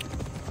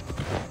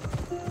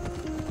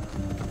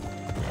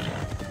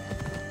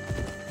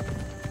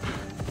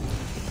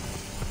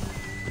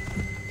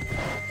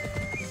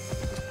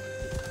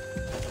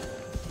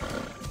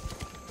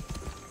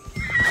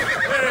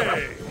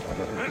 Hey!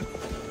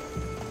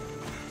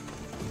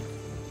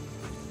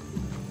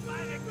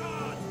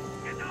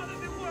 Get out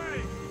of the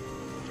way!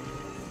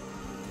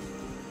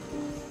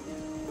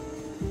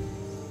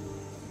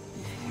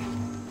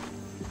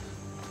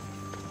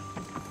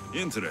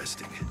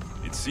 Interesting.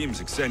 It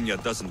seems Xenia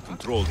doesn't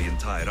control the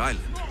entire island.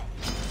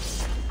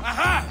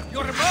 Aha!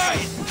 You're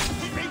mine!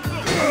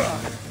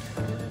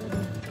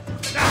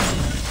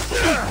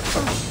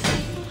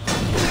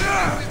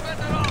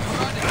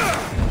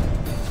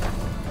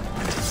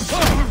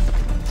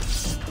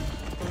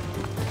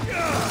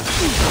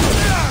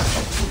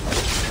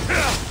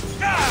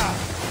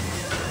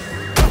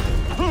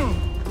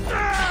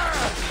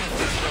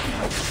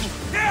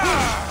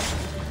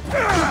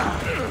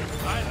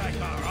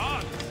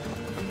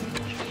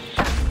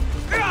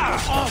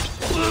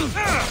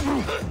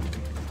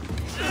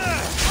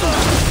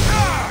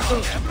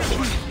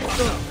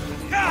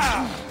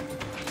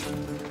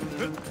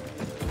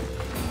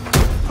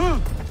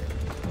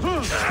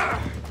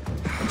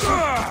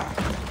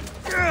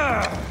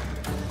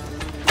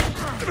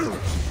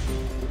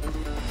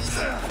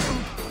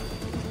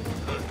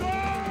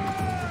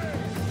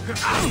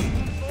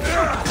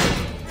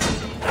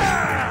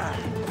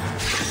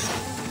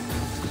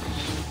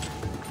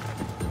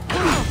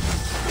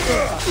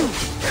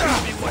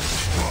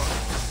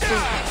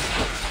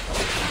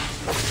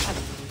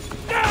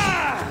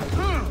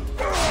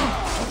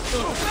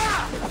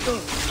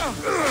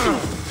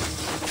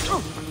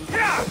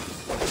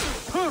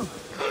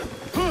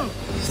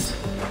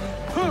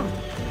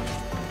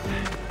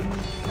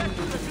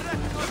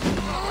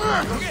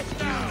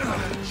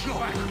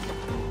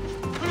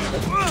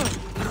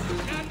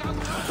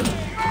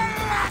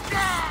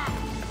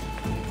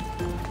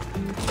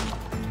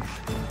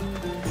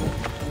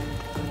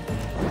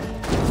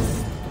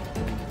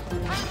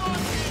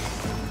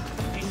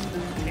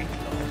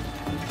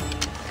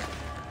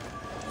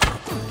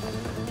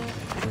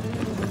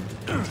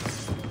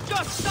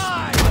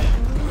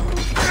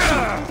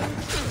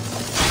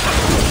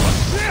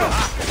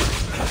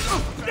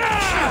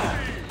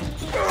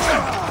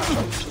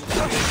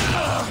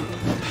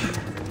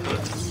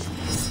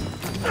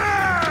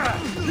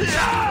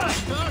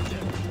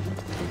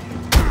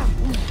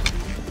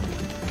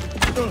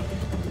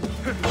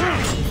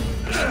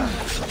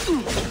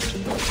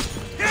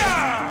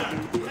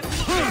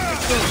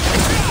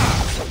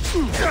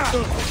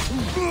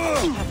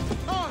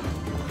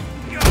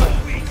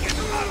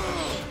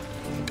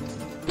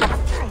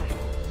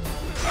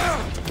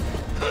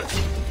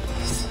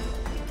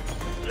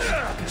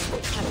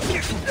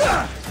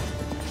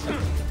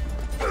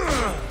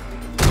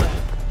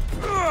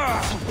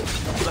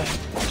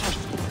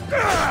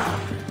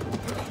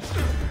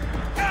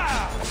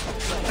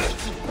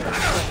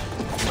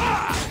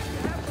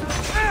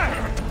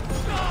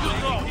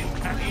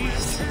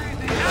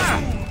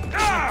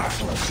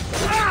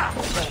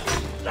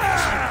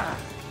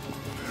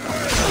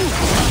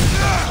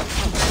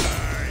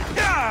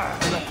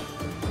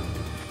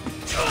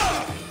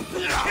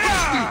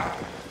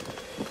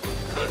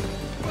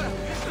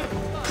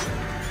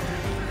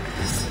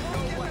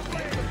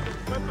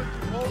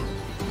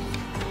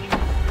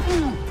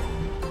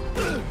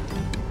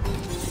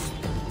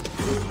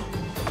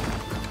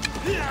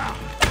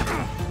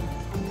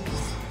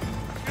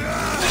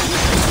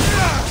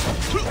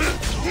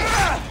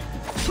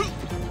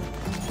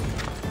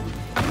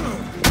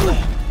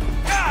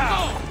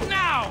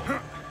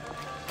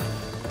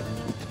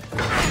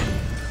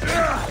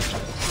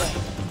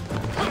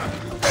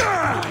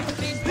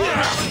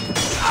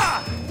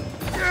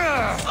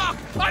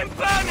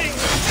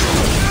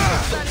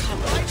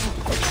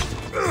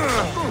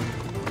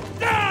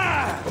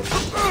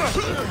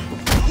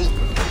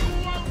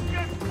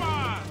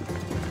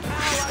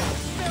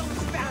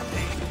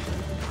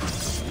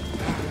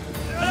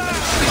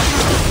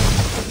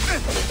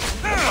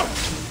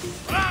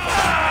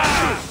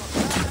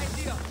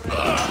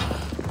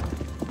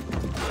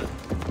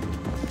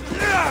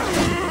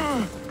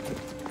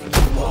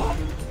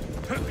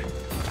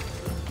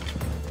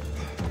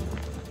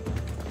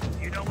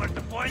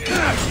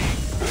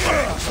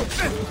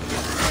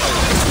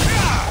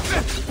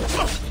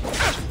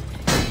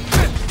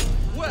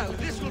 Well,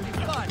 this will be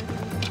fun.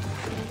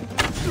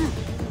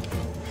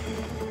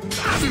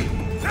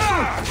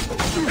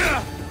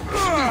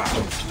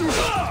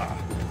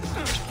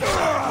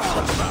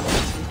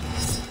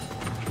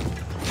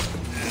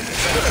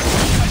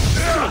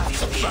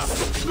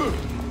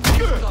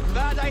 It's a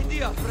bad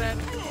idea,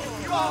 friend.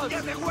 God,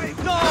 get away!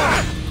 No!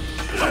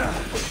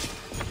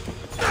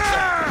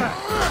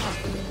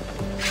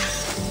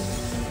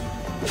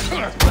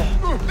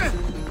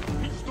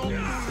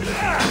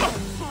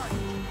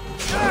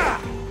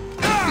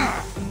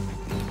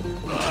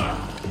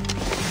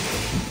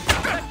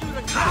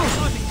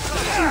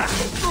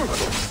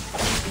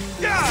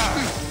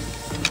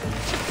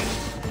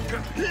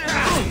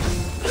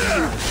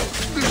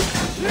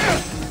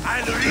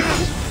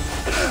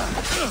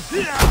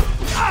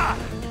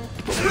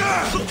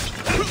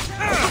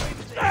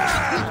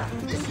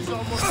 This is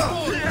almost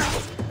full.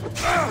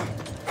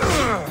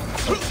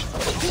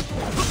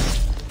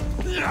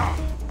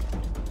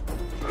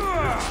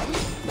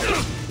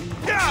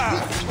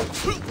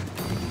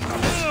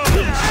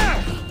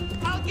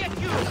 I'll get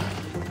you!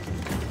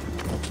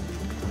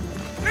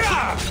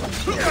 How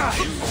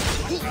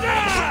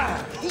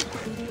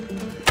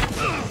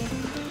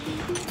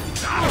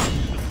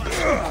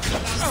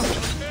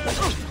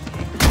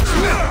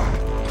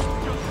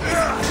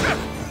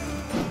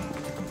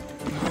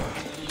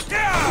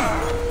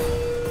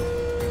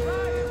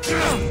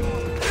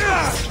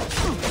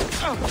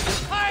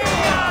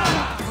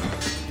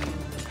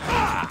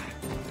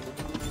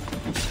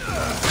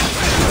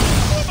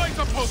am I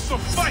supposed to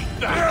fight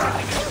that?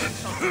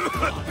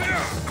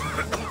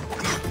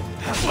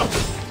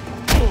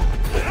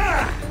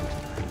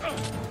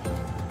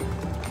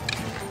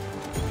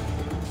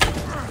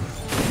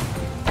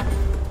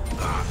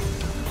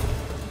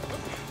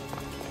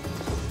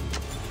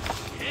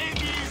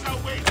 Hades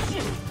awaits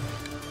you.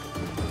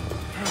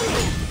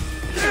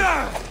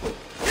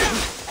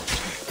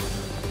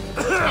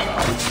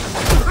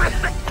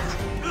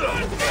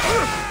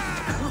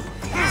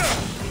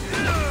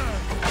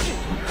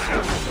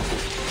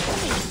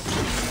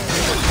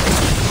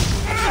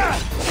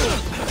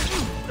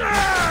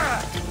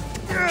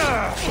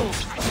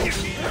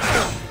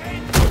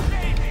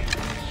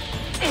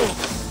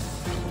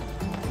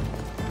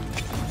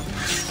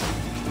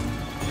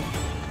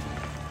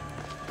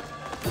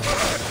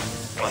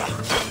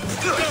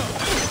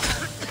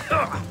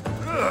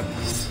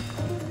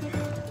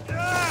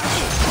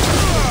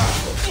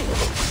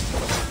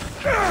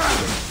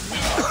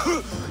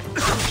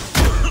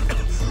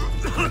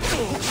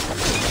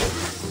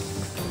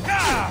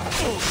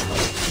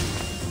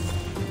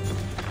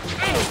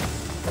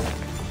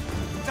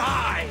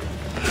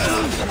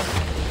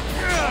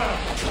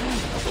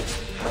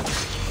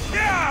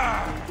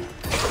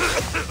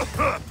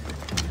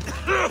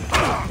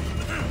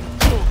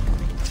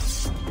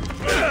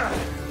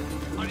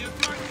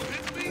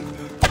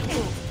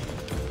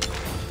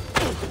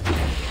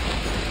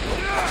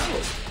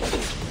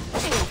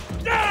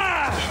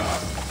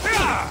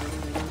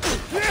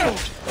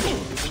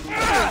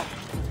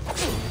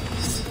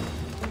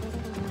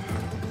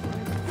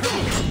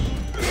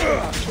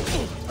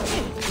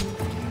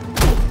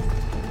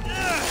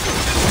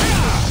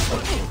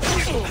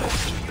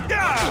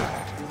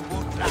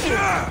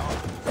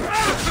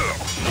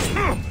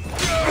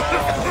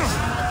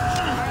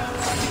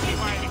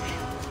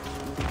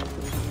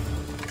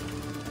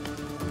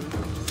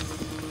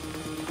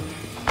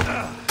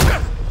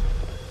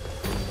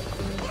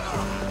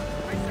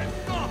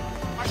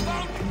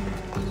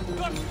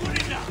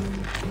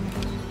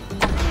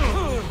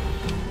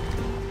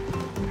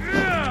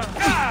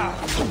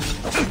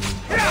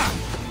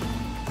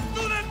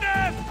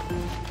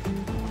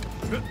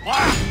 You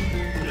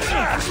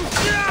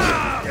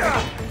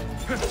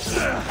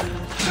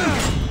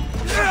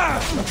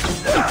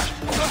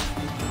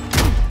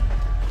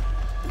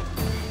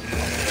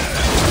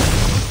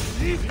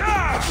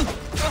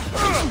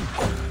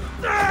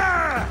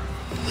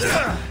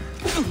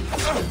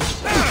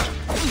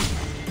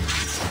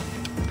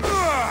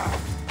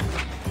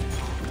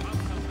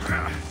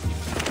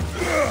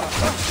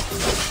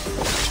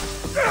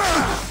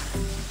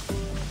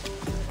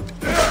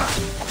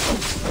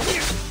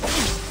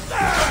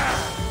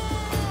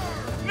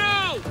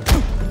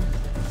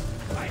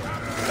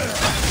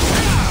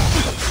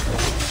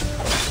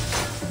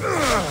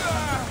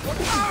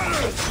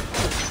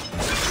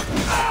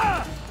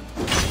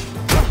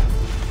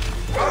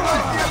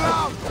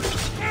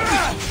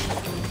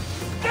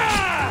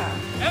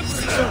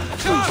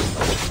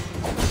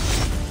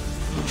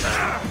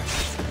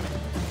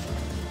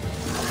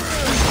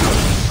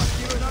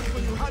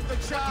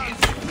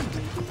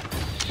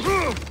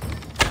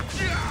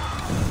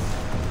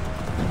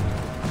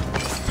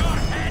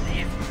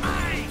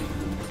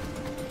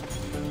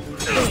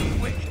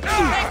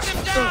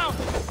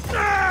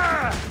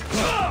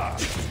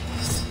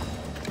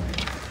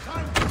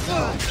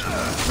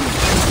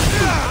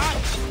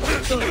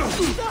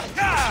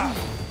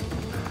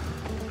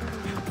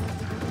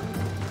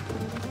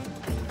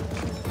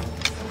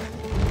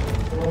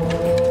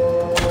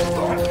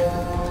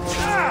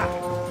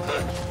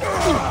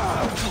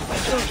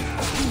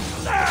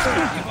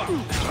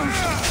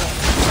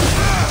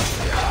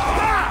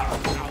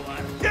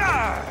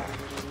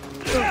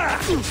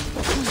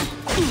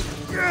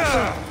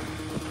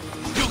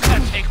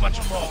can't take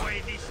much more.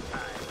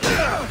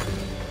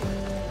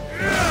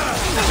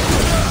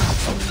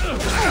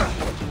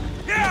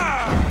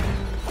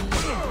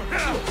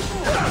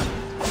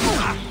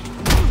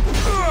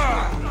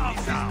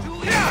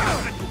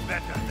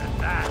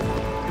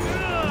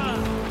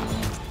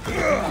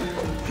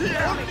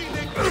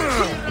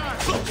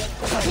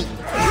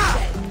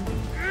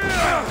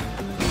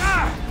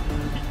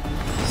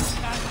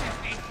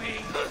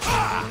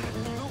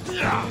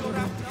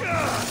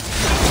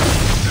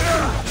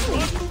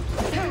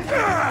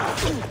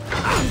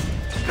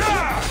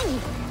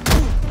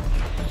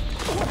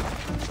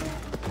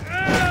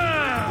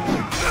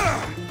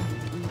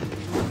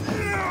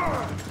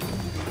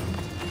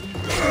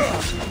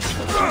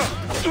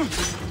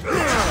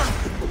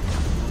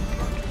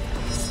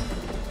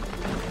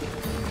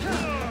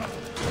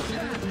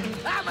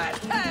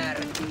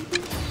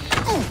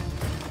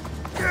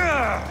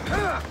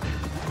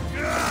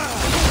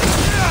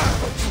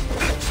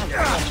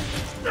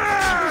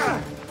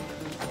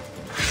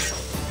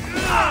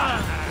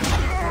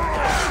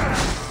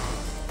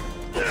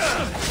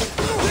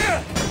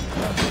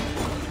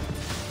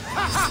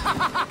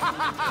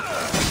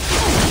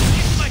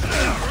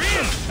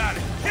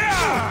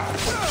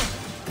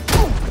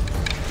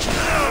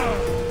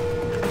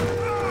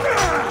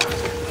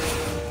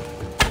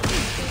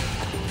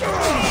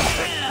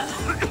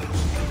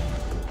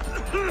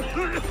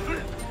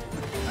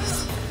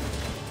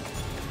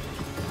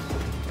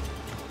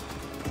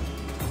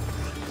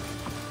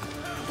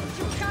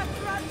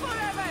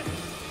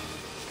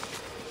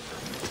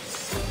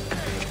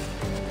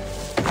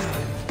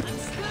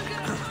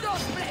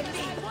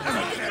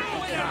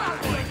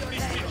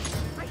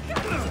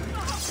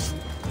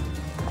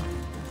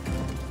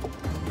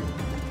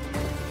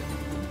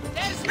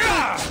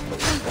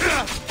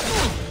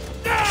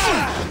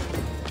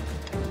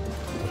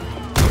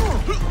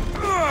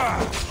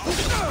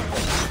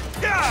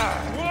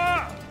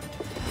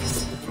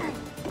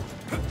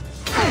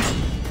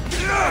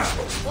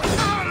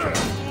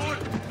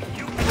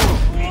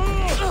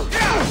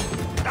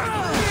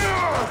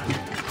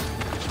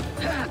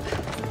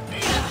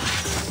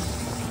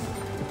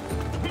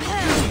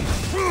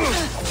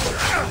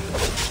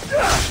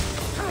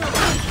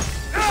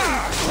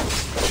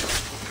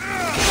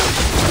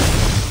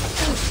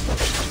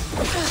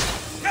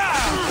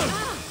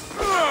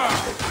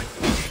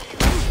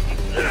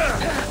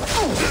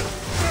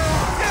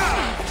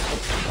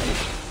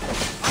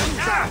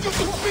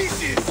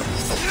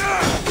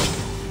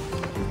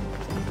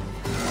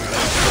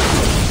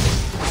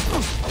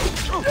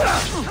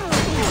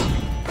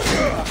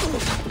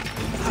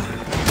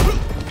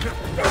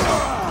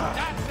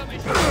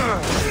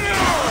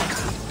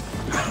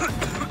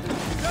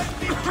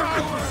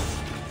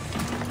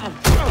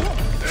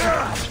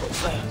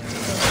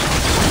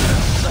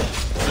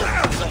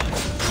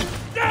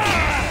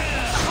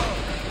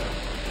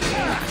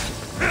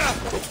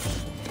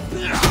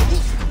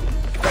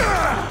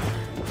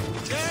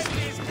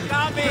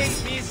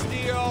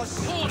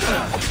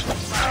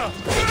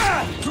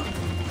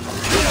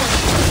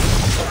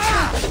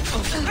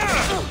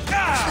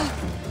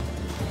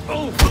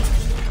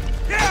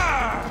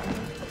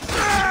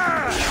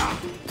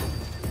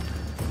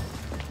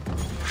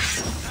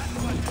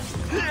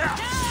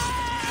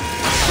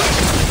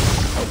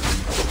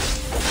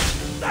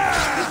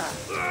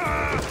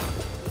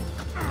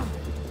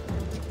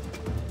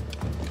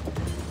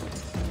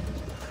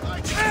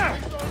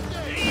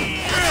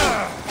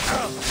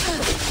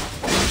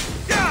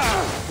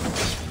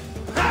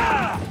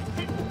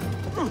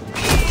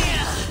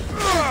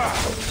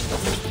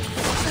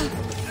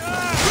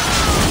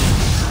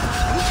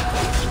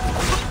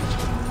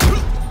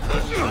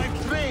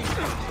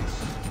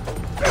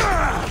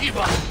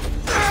 Shiva!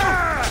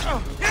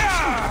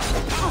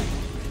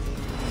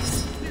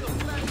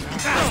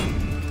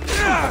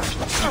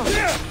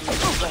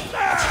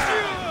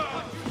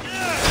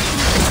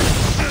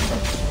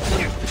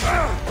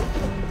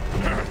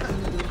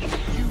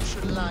 You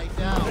should lie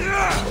down.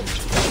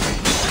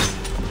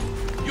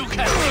 You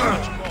can't take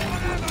much more.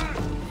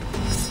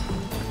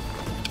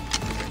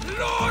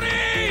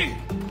 Lori!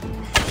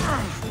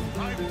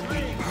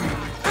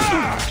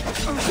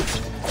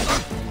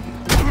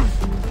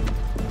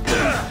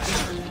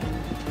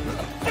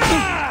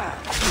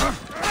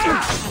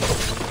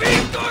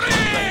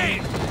 Victory!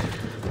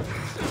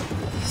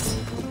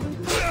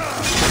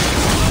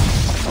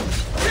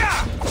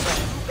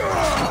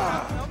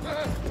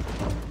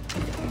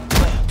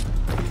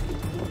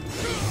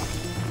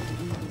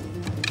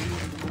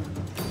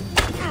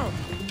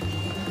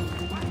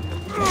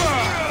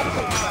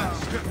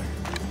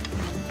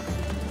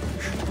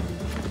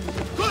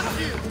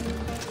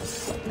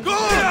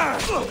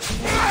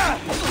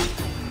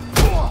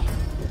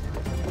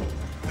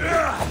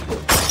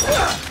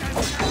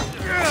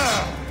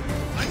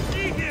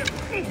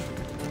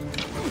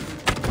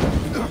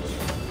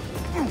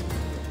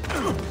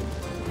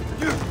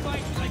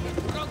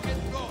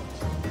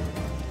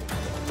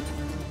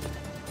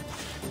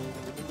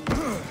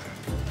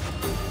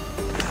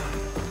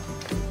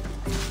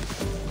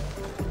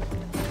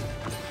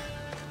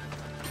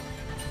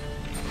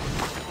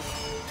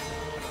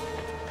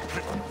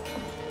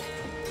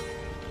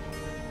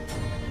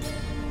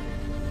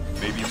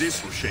 Maybe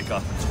this will shake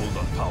Athens' hold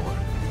on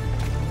power.